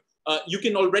assume you do. You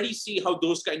can already see how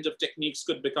those kinds of techniques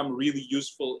could become really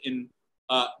useful in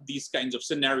these kinds of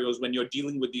scenarios when you're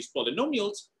dealing with these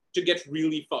polynomials to get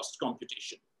really fast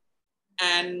computation.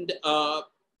 And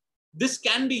this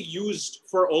can be used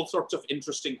for all sorts of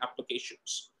interesting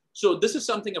applications. So this is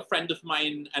something a friend of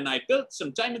mine and I built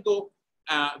some time ago.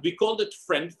 We called it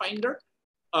Friend Finder.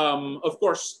 Of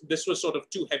course, this was sort of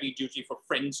too heavy duty for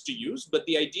friends to use, but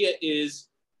the idea is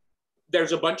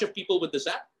there's a bunch of people with this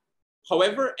app.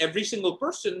 However, every single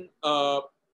person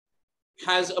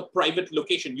has a private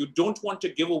location. You don't want to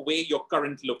give away your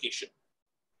current location,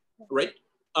 right?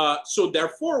 So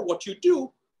therefore, what you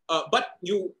do, but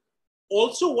you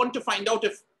also want to find out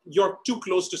if you're too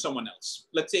close to someone else.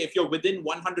 Let's say if you're within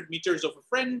 100 meters of a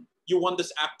friend, you want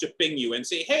this app to ping you and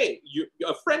say, hey,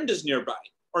 a friend is nearby,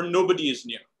 or nobody is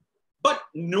near. But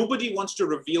nobody wants to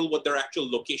reveal what their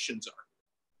actual locations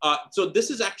are. So this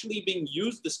is actually being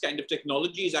used, this kind of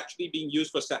technology is actually being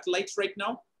used for satellites right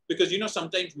now, because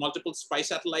sometimes multiple spy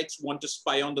satellites want to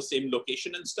spy on the same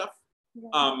location and stuff.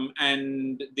 Yeah.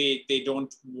 And they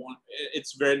don't want,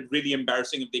 it's really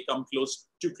embarrassing if they come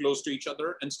too close to each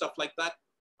other and stuff like that.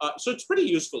 So it's pretty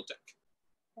useful tech.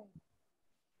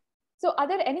 So are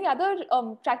there any other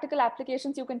practical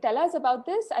applications you can tell us about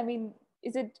this? I mean,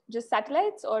 is it just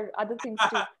satellites or other things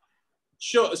too?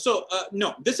 Sure. So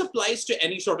no, this applies to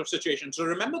any sort of situation. So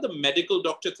remember the medical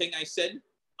doctor thing I said?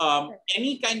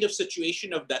 Any kind of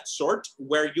situation of that sort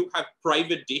where you have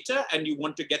private data and you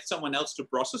want to get someone else to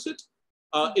process it,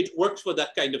 it works for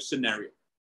that kind of scenario,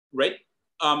 right?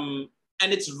 And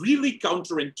it's really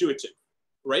counterintuitive,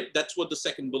 right? That's what the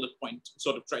second bullet point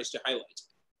sort of tries to highlight.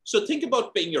 So think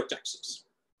about paying your taxes,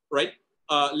 right?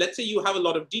 Let's say you have a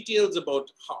lot of details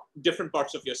about different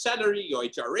parts of your salary, your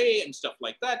HRA and stuff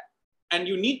like that. And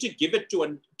you need to give it to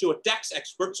a tax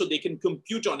expert so they can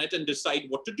compute on it and decide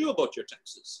what to do about your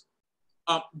taxes.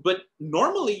 But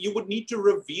normally you would need to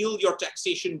reveal your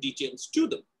taxation details to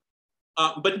them.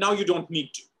 But now you don't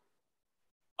need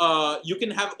to. You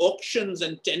can have auctions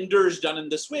and tenders done in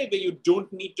this way where you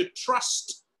don't need to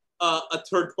trust a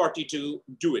third party to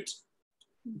do it.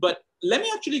 But let me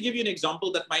actually give you an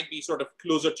example that might be sort of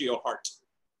closer to your heart.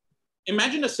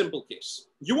 Imagine a simple case.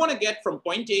 You want to get from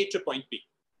point A to point B.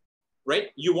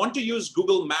 Right? You want to use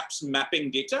Google Maps mapping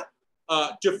data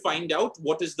to find out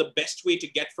what is the best way to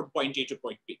get from point A to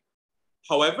point B.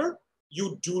 However,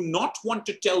 you do not want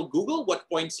to tell Google what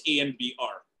points A and B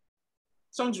are.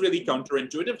 Sounds really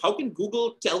counterintuitive. How can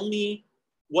Google tell me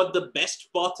what the best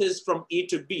path is from A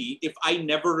to B if I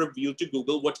never reveal to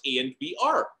Google what A and B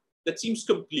are? That seems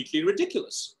completely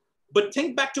ridiculous. But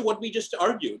think back to what we just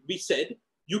argued. We said,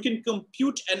 you can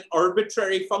compute an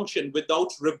arbitrary function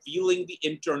without revealing the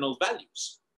internal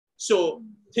values. So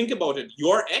think about it.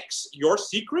 Your X, your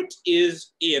secret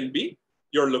is A and B,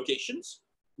 your locations.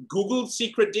 Google's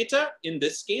secret data, in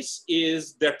this case,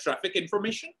 is their traffic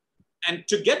information. And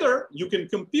together, you can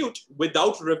compute,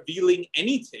 without revealing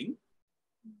anything,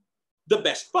 the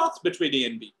best path between A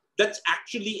and B. That's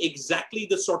actually exactly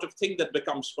the sort of thing that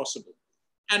becomes possible.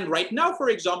 And right now, for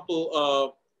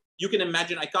example, you can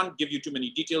imagine, I can't give you too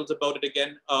many details about it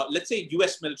again. Let's say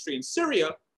US military in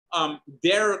Syria,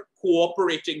 they're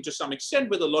cooperating to some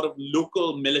extent with a lot of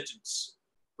local militants,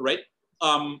 right?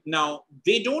 Now,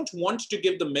 they don't want to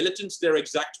give the militants their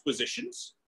exact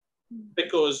positions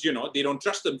because, you know, they don't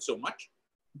trust them so much.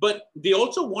 But they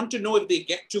also want to know if they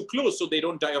get too close so they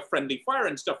don't die of friendly fire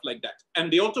and stuff like that.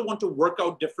 And they also want to work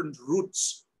out different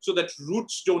routes so that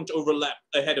routes don't overlap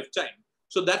ahead of time.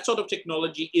 So that sort of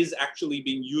technology is actually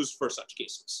being used for such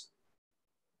cases.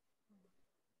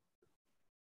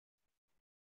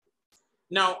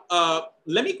 Now,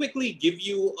 let me quickly give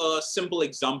you a simple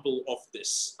example of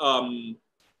this.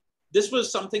 This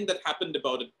was something that happened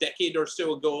about a decade or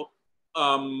so ago.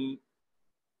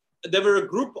 There were a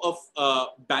group of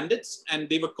bandits, and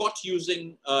they were caught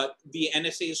using the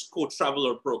NSA's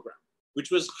Co-Traveler program, which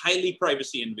was highly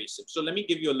privacy invasive. So let me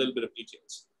give you a little bit of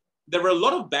details. There were a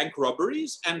lot of bank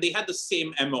robberies, and they had the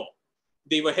same MO.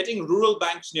 They were hitting rural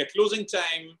banks near closing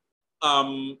time.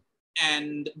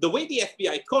 And the way the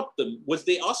FBI caught them was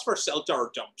they asked for cell tower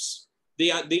dumps.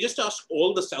 They just asked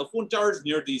all the cell phone towers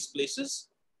near these places,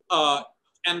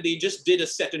 and they just did a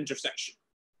set intersection.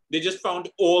 They just found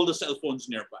all the cell phones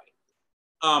nearby,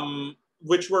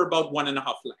 which were about 1.5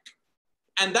 lakh.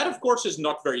 And that, of course, is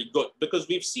not very good because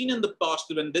we've seen in the past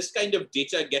that when this kind of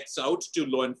data gets out to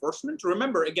law enforcement,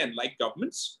 remember, again, like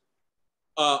governments,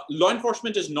 law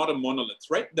enforcement is not a monolith,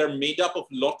 right? They're made up of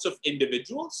lots of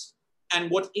individuals. And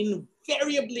what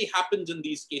invariably happens in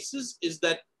these cases is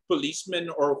that policemen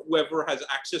or whoever has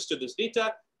access to this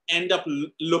data end up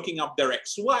looking up their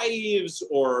ex-wives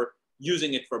or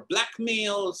using it for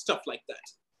blackmail, stuff like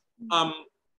that.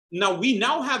 Now, we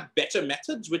now have better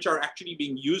methods, which are actually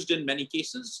being used in many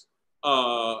cases.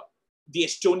 The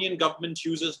Estonian government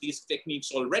uses these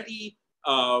techniques already.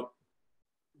 The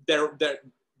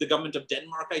government of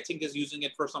Denmark, I think, is using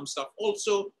it for some stuff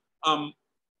also.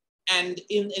 And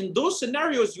in those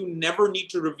scenarios, you never need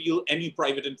to reveal any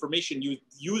private information. You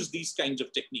use these kinds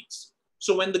of techniques.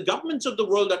 So when the governments of the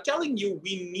world are telling you,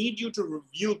 we need you to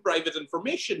reveal private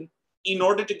information in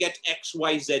order to get X,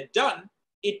 Y, Z done,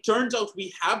 it turns out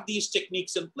we have these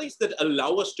techniques in place that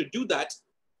allow us to do that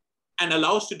and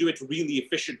allow us to do it really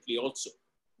efficiently also.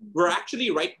 We're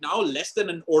actually right now less than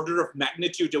an order of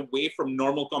magnitude away from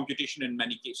normal computation in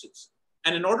many cases.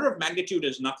 And an order of magnitude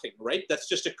is nothing, right? That's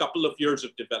just a couple of years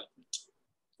of development,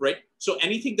 right? So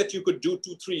anything that you could do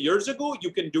 2-3 years ago,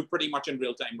 you can do pretty much in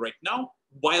real time right now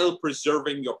while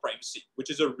preserving your privacy,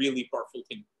 which is a really powerful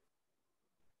thing.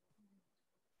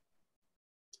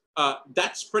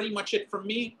 That's pretty much it from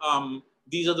me.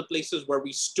 These are the places where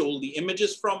we stole the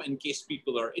images from in case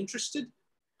people are interested.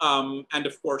 And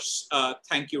of course,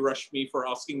 thank you, Rashmi, for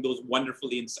asking those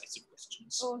wonderfully incisive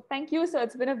questions. Oh, thank you, sir.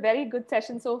 It's been a very good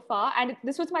session so far. And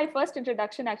this was my first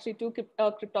introduction actually to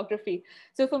cryptography.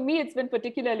 So for me, it's been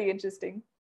particularly interesting.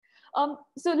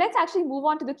 So let's actually move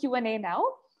on to the Q&A now.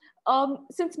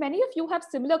 Since many of you have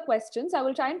similar questions, I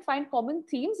will try and find common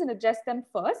themes and address them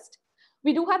first.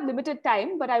 We do have limited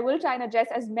time, but I will try and address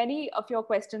as many of your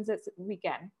questions as we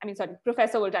can. I mean, sorry,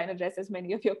 Professor will try and address as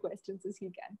many of your questions as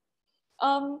he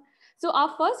can. So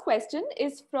our first question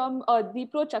is from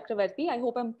Deepro Chakravarti. I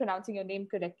hope I'm pronouncing your name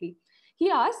correctly. He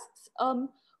asks,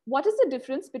 what is the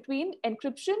difference between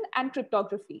encryption and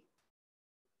cryptography?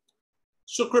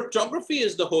 So cryptography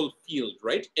is the whole field,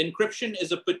 right? Encryption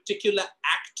is a particular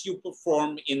act you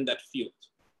perform in that field,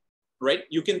 right?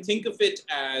 You can think of it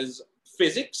as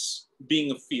physics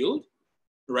being a field,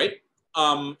 right?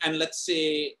 And let's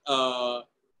say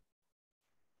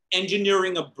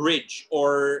engineering a bridge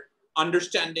or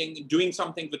understanding, doing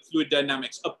something with fluid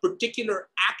dynamics, a particular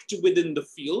act within the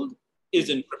field is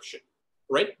encryption,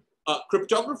 right?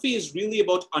 Cryptography is really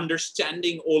about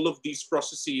understanding all of these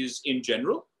processes in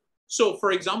general. So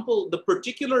for example, the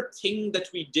particular thing that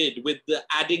we did with the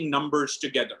adding numbers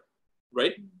together,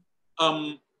 right?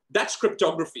 That's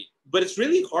cryptography, but it's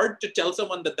really hard to tell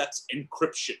someone that that's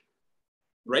encryption,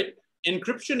 right?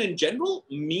 Encryption in general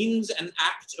means an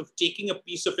act of taking a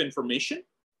piece of information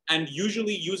and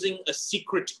usually using a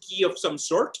secret key of some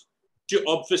sort to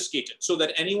obfuscate it so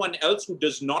that anyone else who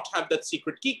does not have that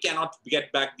secret key cannot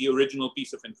get back the original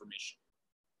piece of information.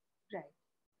 Right.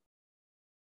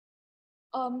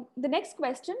 The next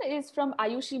question is from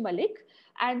Ayushi Malik,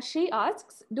 and she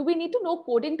asks, do we need to know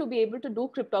coding to be able to do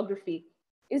cryptography?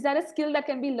 Is that a skill that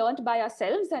can be learned by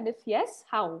ourselves? And if yes,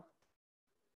 how?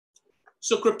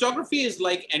 So cryptography is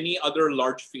like any other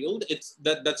large field.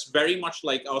 That's very much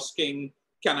like asking,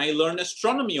 can I learn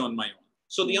astronomy on my own?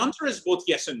 So the answer is both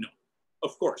yes and no,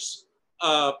 of course.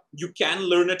 You can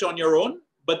learn it on your own,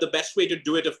 but the best way to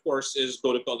do it, of course, is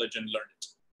go to college and learn it.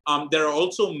 There are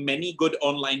also many good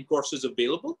online courses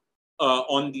available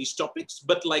on these topics,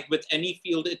 but like with any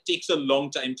field, it takes a long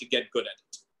time to get good at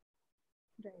it.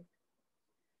 Right.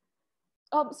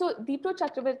 So Deepro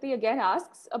Chakravarti again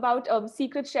asks about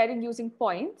secret sharing using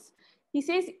points. He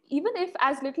says, even if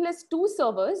as little as 2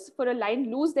 servers for a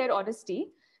line lose their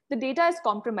honesty, the data is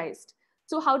compromised.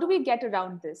 So how do we get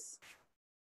around this?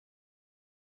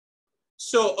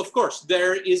 So of course,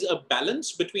 there is a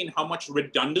balance between how much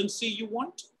redundancy you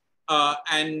want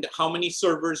and how many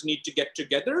servers need to get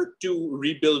together to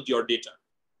rebuild your data,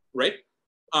 right?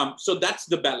 So that's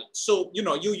the balance. So,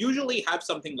 you usually have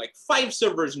something like 5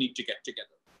 servers need to get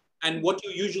together. And what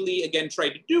you usually, again, try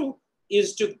to do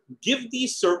is to give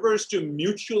these servers to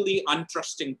mutually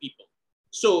untrusting people.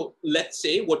 So let's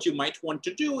say what you might want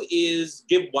to do is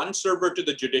give 1 server to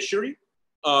the judiciary,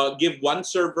 give 1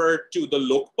 server to the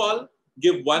Lokpal,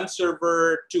 give 1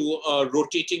 server to a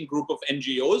rotating group of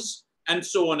NGOs, and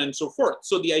so on and so forth.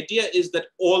 So the idea is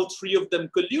that all 3 of them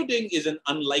colluding is an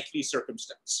unlikely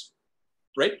circumstance,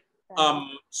 right?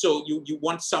 So you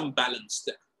want some balance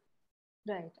there.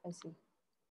 Right, I see.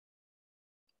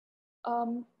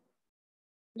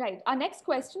 Right, our next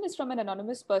question is from an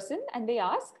anonymous person, and they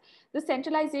ask, the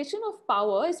centralization of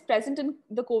power is present in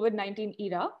the COVID-19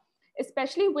 era,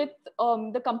 especially with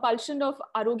the compulsion of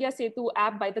Arogya Setu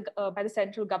app by the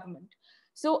central government.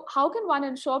 So how can one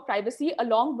ensure privacy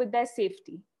along with their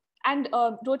safety? And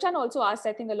Rochan also asked,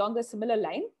 I think along a similar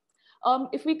line,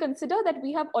 if we consider that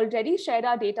we have already shared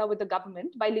our data with the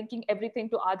government by linking everything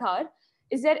to Aadhaar,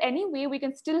 is there any way we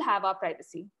can still have our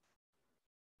privacy?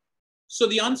 So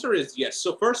the answer is yes.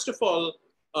 So first of all,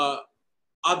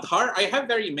 Aadhaar, I have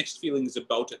very mixed feelings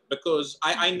about it because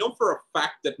I know for a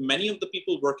fact that many of the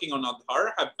people working on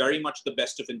Aadhaar have very much the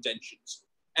best of intentions.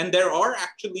 And there are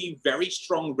actually very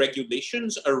strong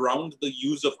regulations around the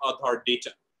use of Aadhaar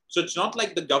data. So it's not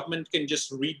like the government can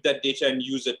just read that data and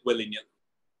use it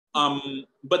willy-nilly.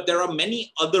 But there are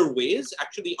many other ways.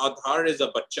 Actually, Aadhaar is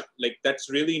a bacha. Like that's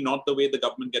really not the way the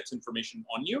government gets information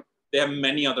on you. There are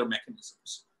many other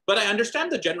mechanisms. But I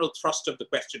understand the general thrust of the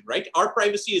question, right? Our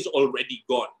privacy is already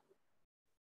gone.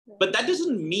 But that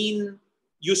doesn't mean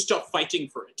you stop fighting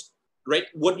for it, right?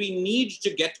 What we need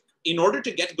to get, in order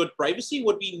to get good privacy,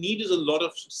 what we need is a lot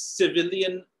of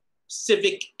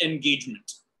civic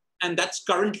engagement. And that's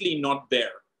currently not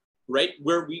there, right?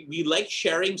 Where we like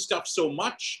sharing stuff so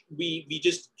much, we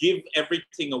just give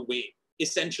everything away,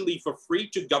 essentially for free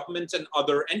to governments and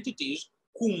other entities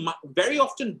who very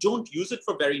often don't use it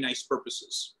for very nice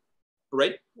purposes,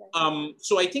 right?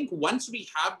 So I think once we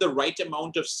have the right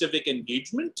amount of civic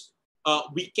engagement,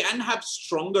 we can have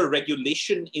stronger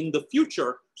regulation in the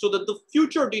future so that the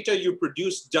future data you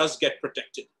produce does get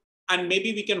protected. And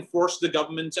maybe we can force the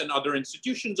governments and other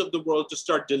institutions of the world to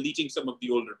start deleting some of the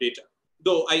older data.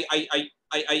 Though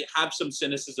I have some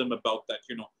cynicism about that.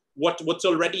 You know, what's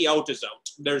already out is out.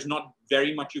 There's not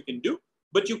very much you can do,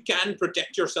 but you can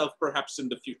protect yourself perhaps in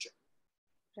the future.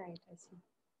 Right, I see.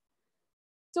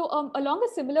 So along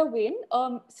a similar vein,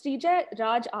 Srijay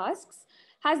Raj asks,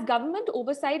 has government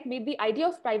oversight made the idea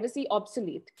of privacy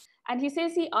obsolete? And he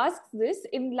says he asks this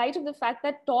in light of the fact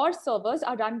that Tor servers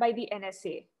are run by the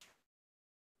NSA.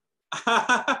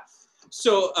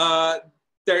 So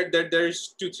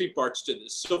there's 2-3 parts to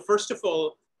this. So first of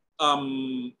all,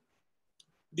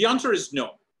 the answer is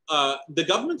no. The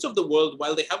governments of the world,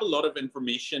 while they have a lot of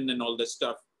information and all this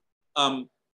stuff,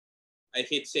 I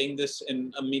hate saying this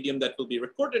in a medium that will be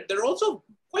recorded, they're also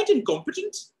quite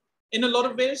incompetent in a lot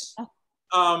of ways.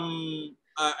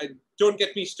 Don't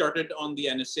get me started on the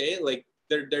NSA. Like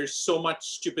there's so much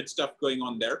stupid stuff going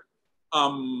on there.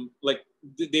 Like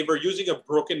they were using a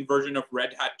broken version of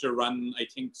Red Hat to run, I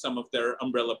think, some of their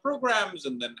umbrella programs,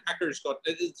 and then hackers got,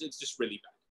 it's just really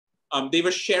bad. They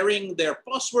were sharing their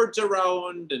passwords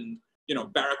around, and you know,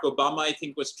 Barack Obama, I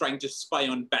think, was trying to spy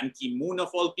on Ban Ki-moon of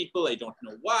all people. I don't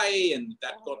know why, and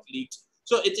that got leaked.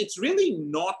 So it's really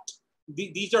not,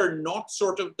 these are not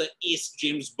sort of the ace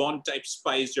James Bond type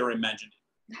spies you're imagining,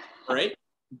 right?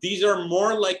 These are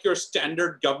more like your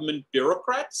standard government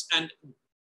bureaucrats, and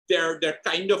they're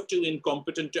kind of too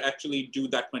incompetent to actually do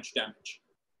that much damage.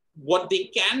 What they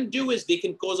can do is they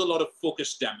can cause a lot of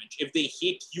focus damage. If they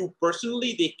hate you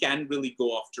personally, they can really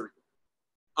go after you.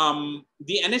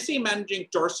 The NSA managing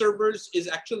Tor servers is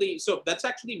actually, so that's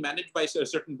actually managed by a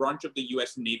certain branch of the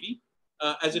US Navy,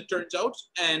 as it turns out,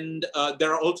 and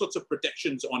there are all sorts of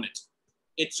protections on it.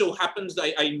 It so happens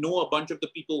that I know a bunch of the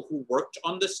people who worked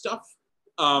on this stuff.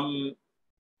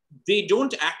 They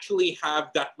don't actually have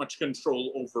that much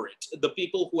control over it. The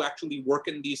people who actually work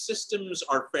in these systems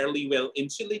are fairly well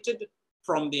insulated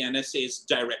from the NSA's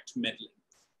direct meddling.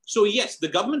 So yes, the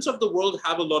governments of the world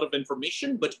have a lot of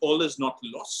information, but all is not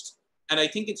lost. And I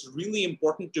think it's really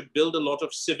important to build a lot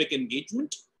of civic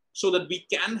engagement so that we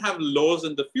can have laws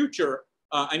in the future.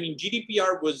 I mean,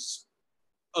 GDPR was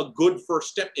a good first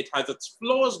step. It has its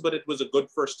flaws, but it was a good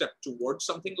first step towards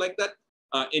something like that.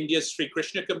 India's Sri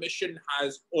Krishna Commission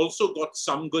has also got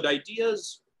some good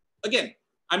ideas. Again,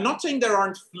 I'm not saying there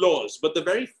aren't flaws, but the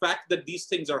very fact that these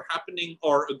things are happening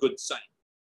are a good sign.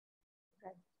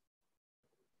 Okay.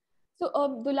 So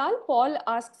Dulal Paul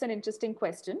asks an interesting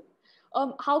question.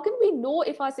 How can we know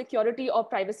if our security or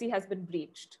privacy has been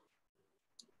breached?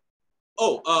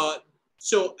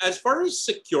 So as far as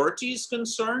security is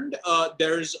concerned,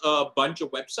 there's a bunch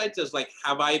of websites. There's like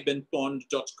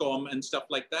haveibeenpwned.com and stuff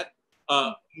like that.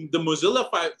 The Mozilla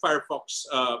Firefox,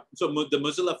 so the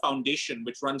Mozilla Foundation,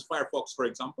 which runs Firefox, for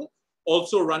example,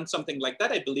 also runs something like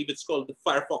that. I believe it's called the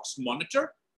Firefox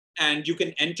Monitor. And you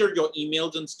can enter your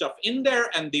emails and stuff in there,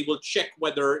 and they will check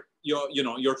whether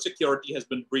your security has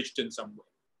been breached in some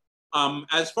way.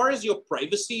 As far as your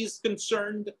privacy is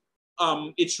concerned,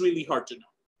 it's really hard to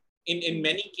know. In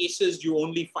many cases, you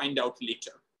only find out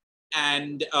later.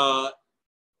 And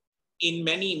in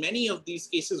many of these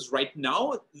cases right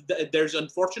now, there's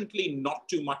unfortunately not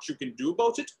too much you can do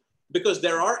about it, because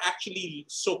there are actually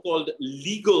so-called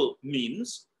legal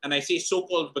means, and I say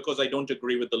so-called because I don't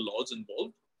agree with the laws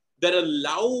involved, that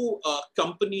allow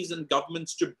companies and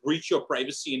governments to breach your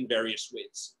privacy in various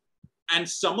ways. And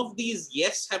some of these,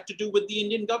 yes, have to do with the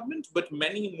Indian government, but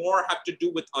many more have to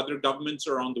do with other governments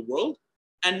around the world.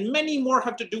 And many more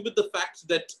have to do with the fact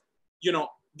that,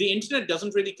 the internet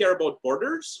doesn't really care about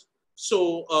borders.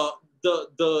 So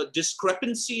the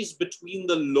discrepancies between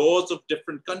the laws of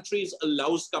different countries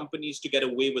allows companies to get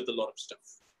away with a lot of stuff.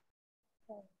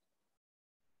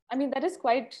 I mean, that is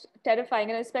quite terrifying.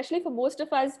 And especially for most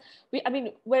of us,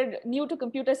 we're new to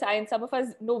computer science. Some of us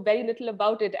know very little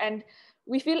about it. And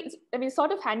we feel,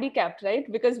 sort of handicapped,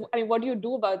 right? Because, what do you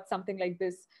do about something like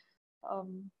this?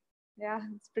 Yeah,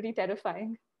 it's pretty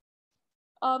terrifying.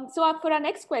 So for our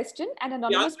next question, an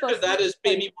anonymous person. The answer to that is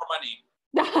pay me more money.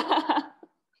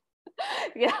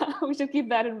 Yeah, we should keep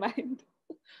that in mind.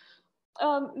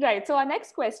 Right, so our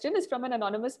next question is from an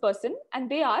anonymous person, and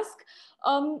they ask,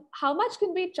 how much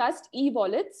can we trust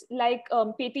e-wallets like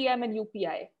Paytm and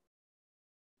UPI?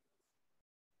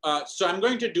 So I'm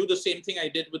going to do the same thing I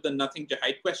did with the nothing to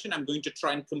hide question. I'm going to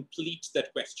try and complete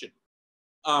that question.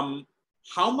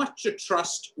 How much to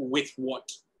trust with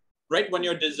what, right? When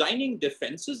you're designing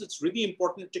defenses, it's really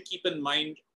important to keep in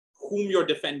mind whom you're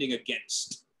defending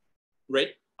against,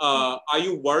 right? Are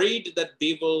you worried that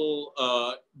they will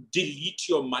delete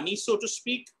your money, so to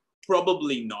speak?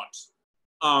 Probably not.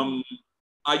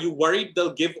 Are you worried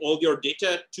they'll give all your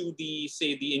data to the,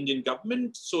 say, the Indian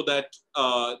government so that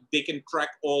they can track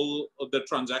all of the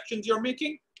transactions you're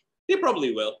making? They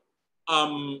probably will.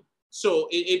 So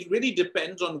it really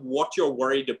depends on what you're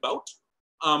worried about.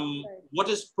 What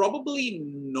is probably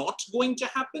not going to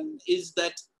happen is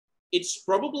that it's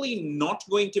probably not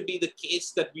going to be the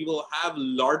case that we will have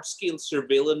large-scale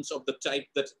surveillance of the type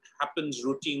that happens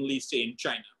routinely, say, in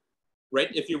China, right?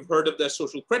 If you've heard of their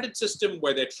social credit system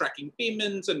where they're tracking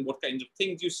payments and what kinds of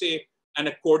things you say, and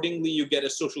accordingly you get a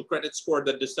social credit score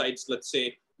that decides, let's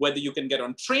say, whether you can get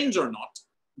on trains or not.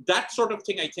 That sort of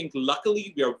thing, I think,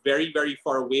 luckily, we are very, very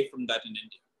far away from that in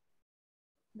India.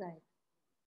 Right.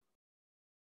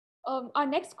 Our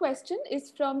next question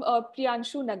is from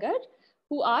Priyanshu Nagar,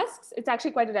 who asks, it's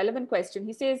actually quite a relevant question.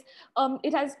 He says,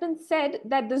 it has been said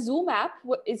that the Zoom app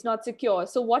is not secure.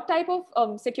 So what type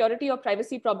of security or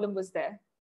privacy problem was there?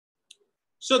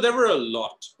 So there were a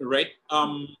lot, right?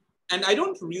 And I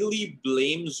don't really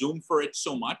blame Zoom for it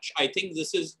so much. I think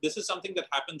this is something that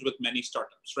happens with many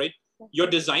startups, right? You're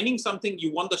designing something,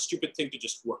 you want the stupid thing to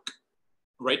just work,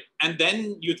 right? And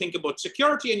then you think about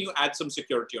security and you add some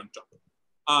security on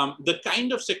top. The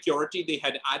kind of security they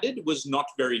had added was not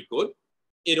very good.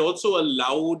 It also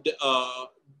allowed,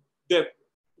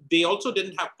 they also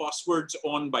didn't have passwords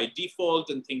on by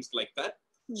default and things like that.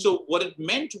 So what it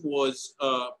meant was,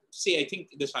 say, I think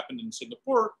this happened in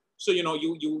Singapore. So, you know,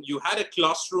 you had a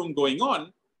classroom going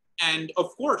on, and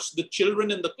of course, the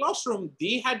children in the classroom,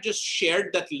 they had just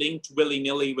shared that link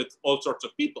willy-nilly with all sorts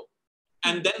of people.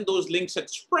 And then those links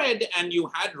had spread, and you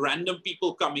had random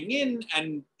people coming in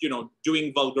and, you know,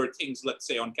 doing vulgar things, let's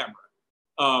say, on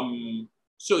camera.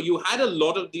 So you had a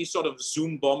lot of these sort of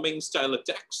Zoom bombing style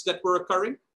attacks that were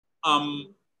occurring.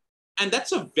 And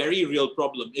that's a very real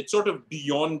problem. It's sort of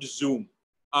beyond Zoom.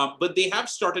 But they have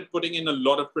started putting in a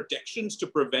lot of protections to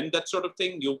prevent that sort of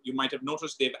thing. You might have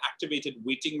noticed they've activated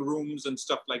waiting rooms and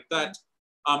stuff like that.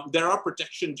 There are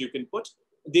protections you can put.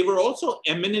 They were also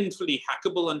eminently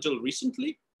hackable until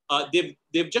recently.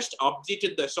 They've just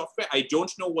updated their software. I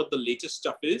don't know what the latest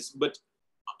stuff is, but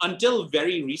until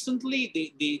very recently,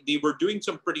 they were doing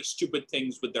some pretty stupid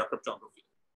things with their cryptography.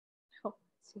 Oh,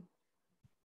 I see.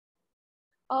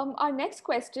 Our next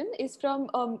question is from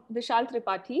Vishal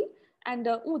Tripathi. And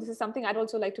this is something I'd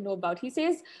also like to know about. He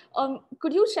says,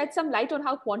 could you shed some light on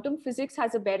how quantum physics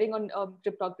has a bearing on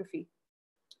cryptography?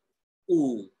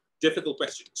 Ooh, difficult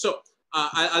question. So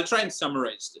I'll try and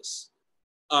summarize this.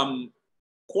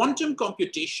 Quantum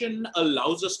computation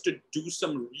allows us to do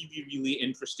some really, really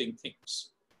interesting things,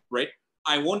 right?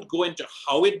 I won't go into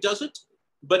how it does it,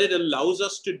 but it allows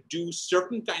us to do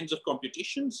certain kinds of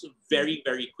computations very,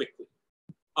 very quickly.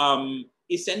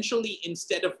 Essentially,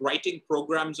 instead of writing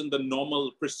programs in the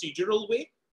normal procedural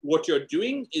way, what you're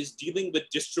doing is dealing with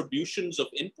distributions of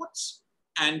inputs,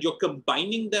 and you're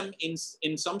combining them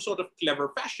in some sort of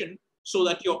clever fashion so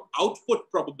that your output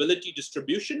probability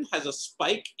distribution has a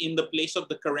spike in the place of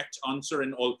the correct answer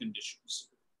in all conditions.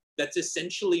 That's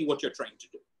essentially what you're trying to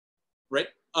do, right?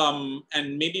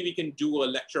 And maybe we can do a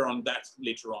lecture on that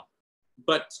later on.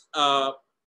 But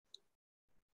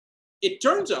it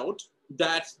turns out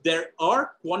that there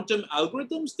are quantum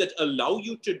algorithms that allow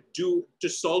you to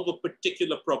solve a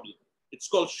particular problem. It's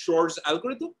called Shor's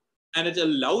algorithm, and it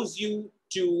allows you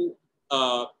to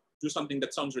do something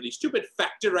that sounds really stupid: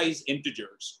 factorize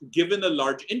integers. Given a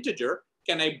large integer,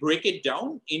 can I break it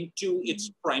down into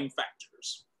its prime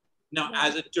factors? Now,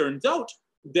 as it turns out,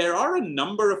 there are a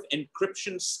number of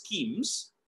encryption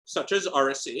schemes, such as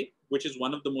RSA, which is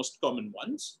one of the most common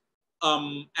ones,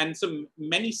 and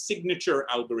many signature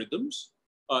algorithms,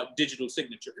 digital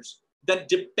signatures, that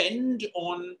depend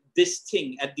on this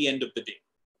thing at the end of the day,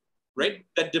 right?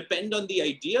 That depend on the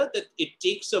idea that it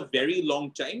takes a very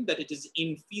long time, that it is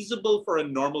infeasible for a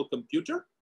normal computer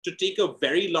to take a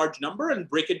very large number and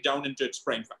break it down into its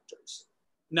prime factors.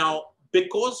 Now,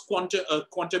 because a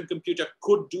quantum computer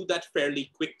could do that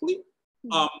fairly quickly,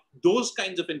 those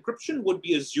kinds of encryption would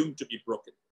be assumed to be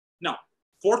broken. Now,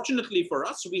 fortunately for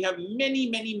us, we have many,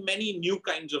 many, many new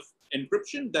kinds of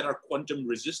encryption that are quantum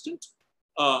resistant.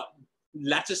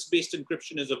 Lattice-based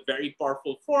encryption is a very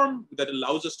powerful form that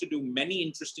allows us to do many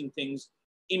interesting things,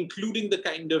 including the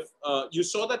kind of, you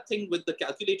saw that thing with the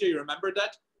calculator, you remember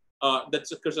that?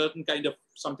 That's a certain kind of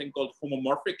something called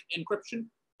homomorphic encryption.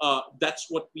 That's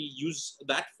what we use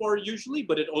that for usually,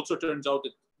 but it also turns out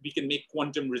that we can make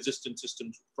quantum resistant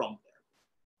systems from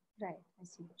there. Right, I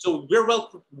see. So we're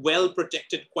well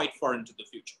protected quite far into the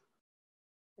future.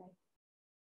 Right.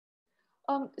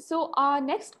 So our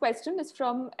next question is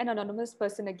from an anonymous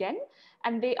person again,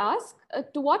 and they ask,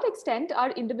 to what extent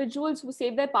are individuals who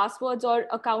save their passwords or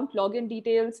account login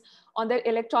details on their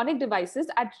electronic devices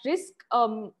at risk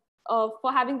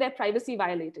for having their privacy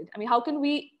violated? I mean, how can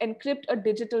we encrypt a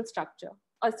digital structure?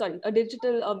 A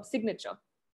digital signature?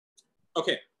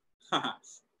 Okay.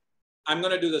 I'm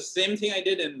going to do the same thing I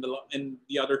did in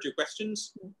the other two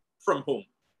questions from home,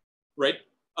 right?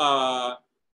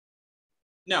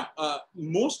 Now,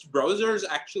 most browsers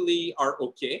actually are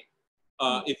okay.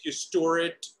 If you store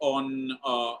it on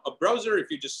a browser, if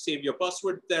you just save your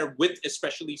password there with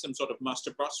especially some sort of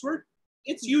master password,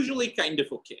 it's usually kind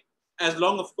of okay. As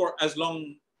long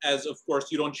as of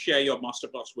course you don't share your master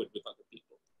password with other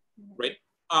people, right?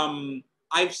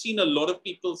 I've seen a lot of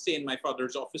people, say in my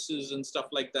father's offices and stuff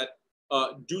like that,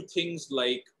 do things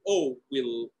like,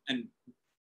 and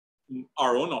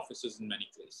our own offices in many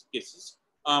cases,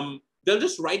 they'll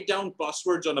just write down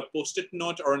passwords on a Post-it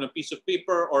note or on a piece of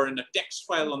paper or in a text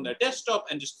file on their desktop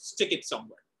and just stick it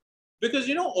somewhere. Because,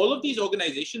 you know, all of these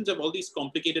organizations have all these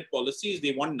complicated policies.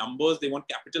 They want numbers, they want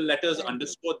capital letters,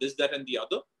 underscore, this, that, and the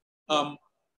other.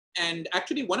 And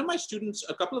actually,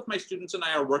 a couple of my students and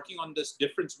I are working on this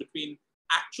difference between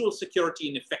actual security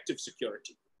and effective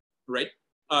security, right?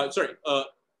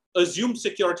 Assumed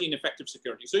security and effective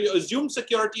security. So your assumed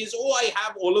security is, I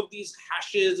have all of these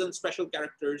hashes and special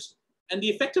characters. And the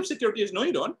effective security is, no,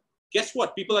 you don't. Guess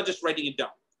what? People are just writing it down.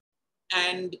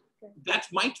 And that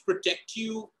might protect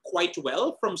you quite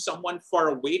well from someone far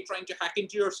away trying to hack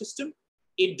into your system.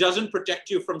 It doesn't protect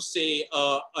you from, say,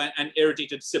 an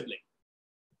irritated sibling,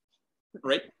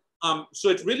 right? So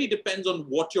it really depends on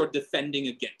what you're defending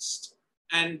against.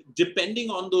 And depending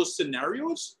on those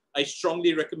scenarios, I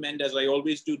strongly recommend, as I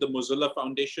always do, the Mozilla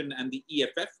Foundation and the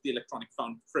EFF, the Electronic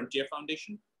Frontier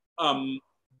Foundation.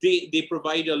 They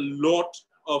provide a lot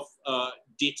of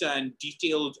data and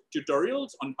detailed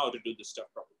tutorials on how to do this stuff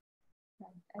properly.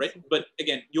 Right? But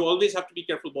again, you always have to be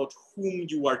careful about whom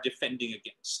you are defending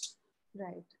against.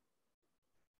 Right.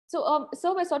 So,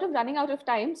 we're sort of running out of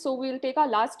time, so we'll take our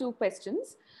last two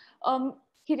questions.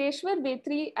 Hireshwar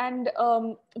Vetri and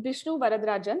Vishnu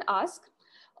Varadarajan ask,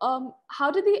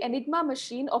 how did the Enigma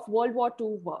machine of World War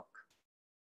II work?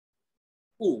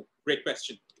 Ooh, great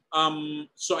question.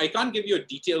 So I can't give you a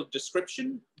detailed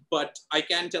description, but I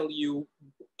can tell you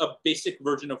a basic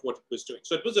version of what it was doing.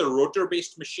 So it was a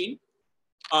rotor-based machine.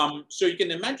 So you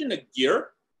can imagine a gear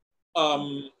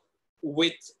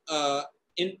with,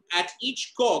 at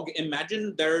each cog,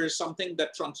 imagine there is something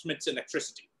that transmits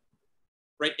electricity,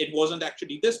 right? It wasn't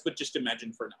actually this, but just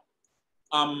imagine for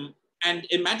now. And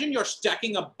imagine you're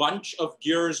stacking a bunch of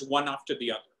gears one after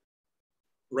the other,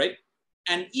 right?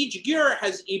 And each gear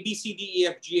has A, B, C, D, E,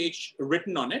 F, G, H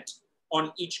written on it,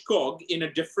 on each cog in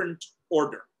a different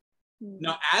order.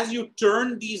 Now, as you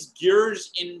turn these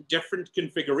gears in different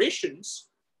configurations,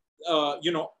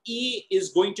 E is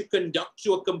going to conduct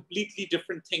to a completely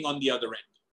different thing on the other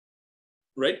end,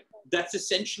 right? That's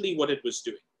essentially what it was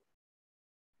doing.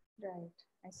 Right,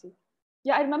 I see.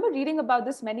 Yeah, I remember reading about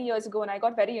this many years ago and I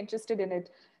got very interested in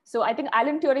it. So I think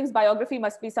Alan Turing's biography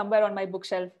must be somewhere on my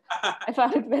bookshelf. I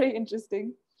found it very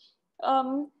interesting.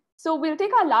 So we'll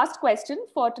take our last question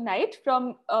for tonight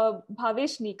from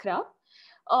Bhavesh Nikra.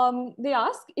 They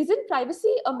ask, isn't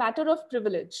privacy a matter of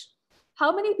privilege?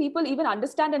 How many people even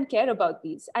understand and care about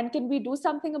these? And can we do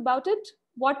something about it?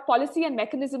 What policy and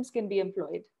mechanisms can be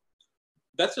employed?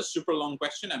 That's a super long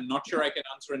question. I'm not sure I can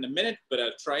answer in a minute, but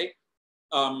I'll try.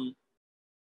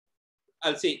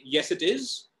 I'll say yes, it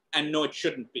is, and no, it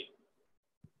shouldn't be.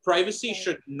 Privacy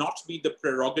should not be the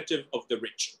prerogative of the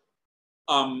rich.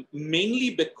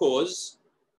 Mainly because,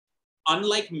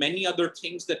 unlike many other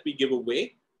things that we give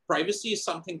away, privacy is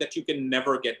something that you can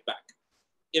never get back.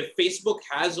 If Facebook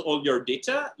has all your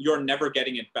data, you're never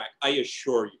getting it back, I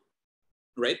assure you,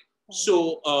 right?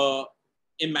 So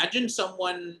imagine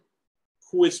someone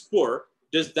who is poor.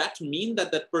 Does that mean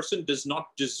that that person does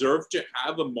not deserve to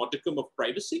have a modicum of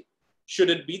privacy? Should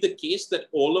it be the case that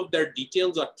all of their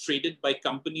details are traded by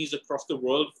companies across the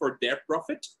world for their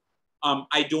profit?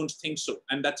 I don't think so.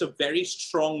 And that's a very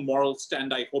strong moral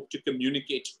stand I hope to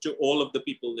communicate to all of the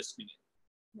people listening in.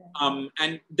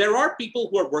 And there are people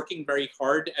who are working very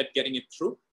hard at getting it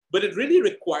through, but it really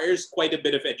requires quite a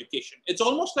bit of education. It's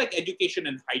almost like education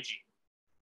and hygiene,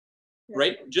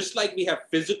 right? Just like we have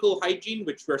physical hygiene,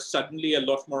 which we're suddenly a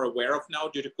lot more aware of now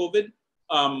due to COVID.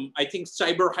 I think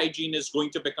cyber hygiene is going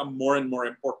to become more and more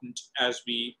important as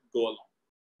we go along.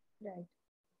 Right.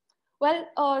 Well,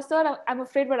 sir, I'm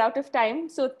afraid we're out of time.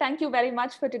 So thank you very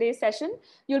much for today's session.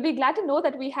 You'll be glad to know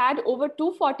that we had over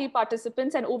 240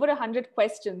 participants and over 100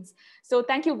 questions. So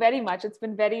thank you very much. It's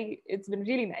been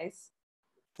really nice.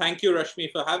 Thank you,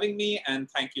 Rashmi, for having me. And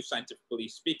thank you, Scientifically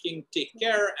Speaking. Take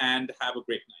care and have a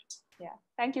great night. Yeah,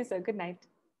 thank you, sir. Good night.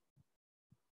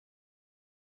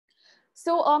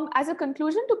 So as a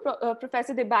conclusion to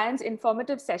Professor Debayan's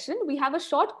informative session, we have a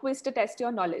short quiz to test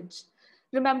your knowledge.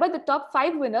 Remember, the top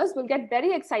 5 winners will get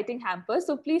very exciting hampers,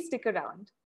 so please stick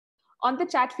around. On the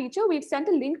chat feature, we've sent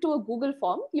a link to a Google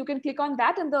form. You can click on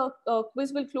that and the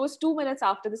quiz will close 2 minutes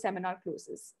after the seminar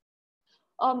closes.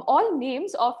 All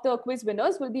names of the quiz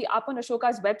winners will be up on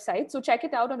Ashoka's website, so check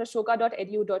it out on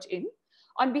ashoka.edu.in.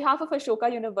 On behalf of Ashoka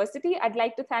University, I'd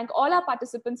like to thank all our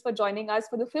participants for joining us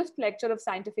for the 5th lecture of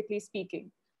Scientifically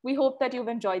Speaking. We hope that you've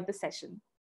enjoyed the session.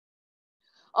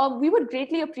 We would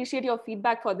greatly appreciate your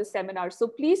feedback for this seminar, so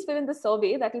please fill in the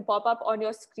survey that will pop up on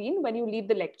your screen when you leave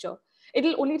the lecture.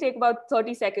 It'll only take about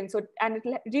 30 seconds, and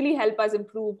it'll really help us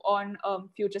improve on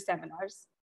future seminars.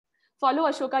 Follow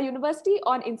Ashoka University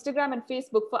on Instagram and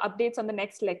Facebook for updates on the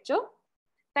next lecture.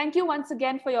 Thank you once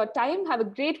again for your time. Have a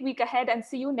great week ahead and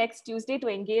see you next Tuesday to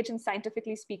engage in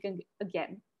Scientifically Speaking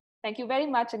again. Thank you very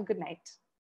much and good night.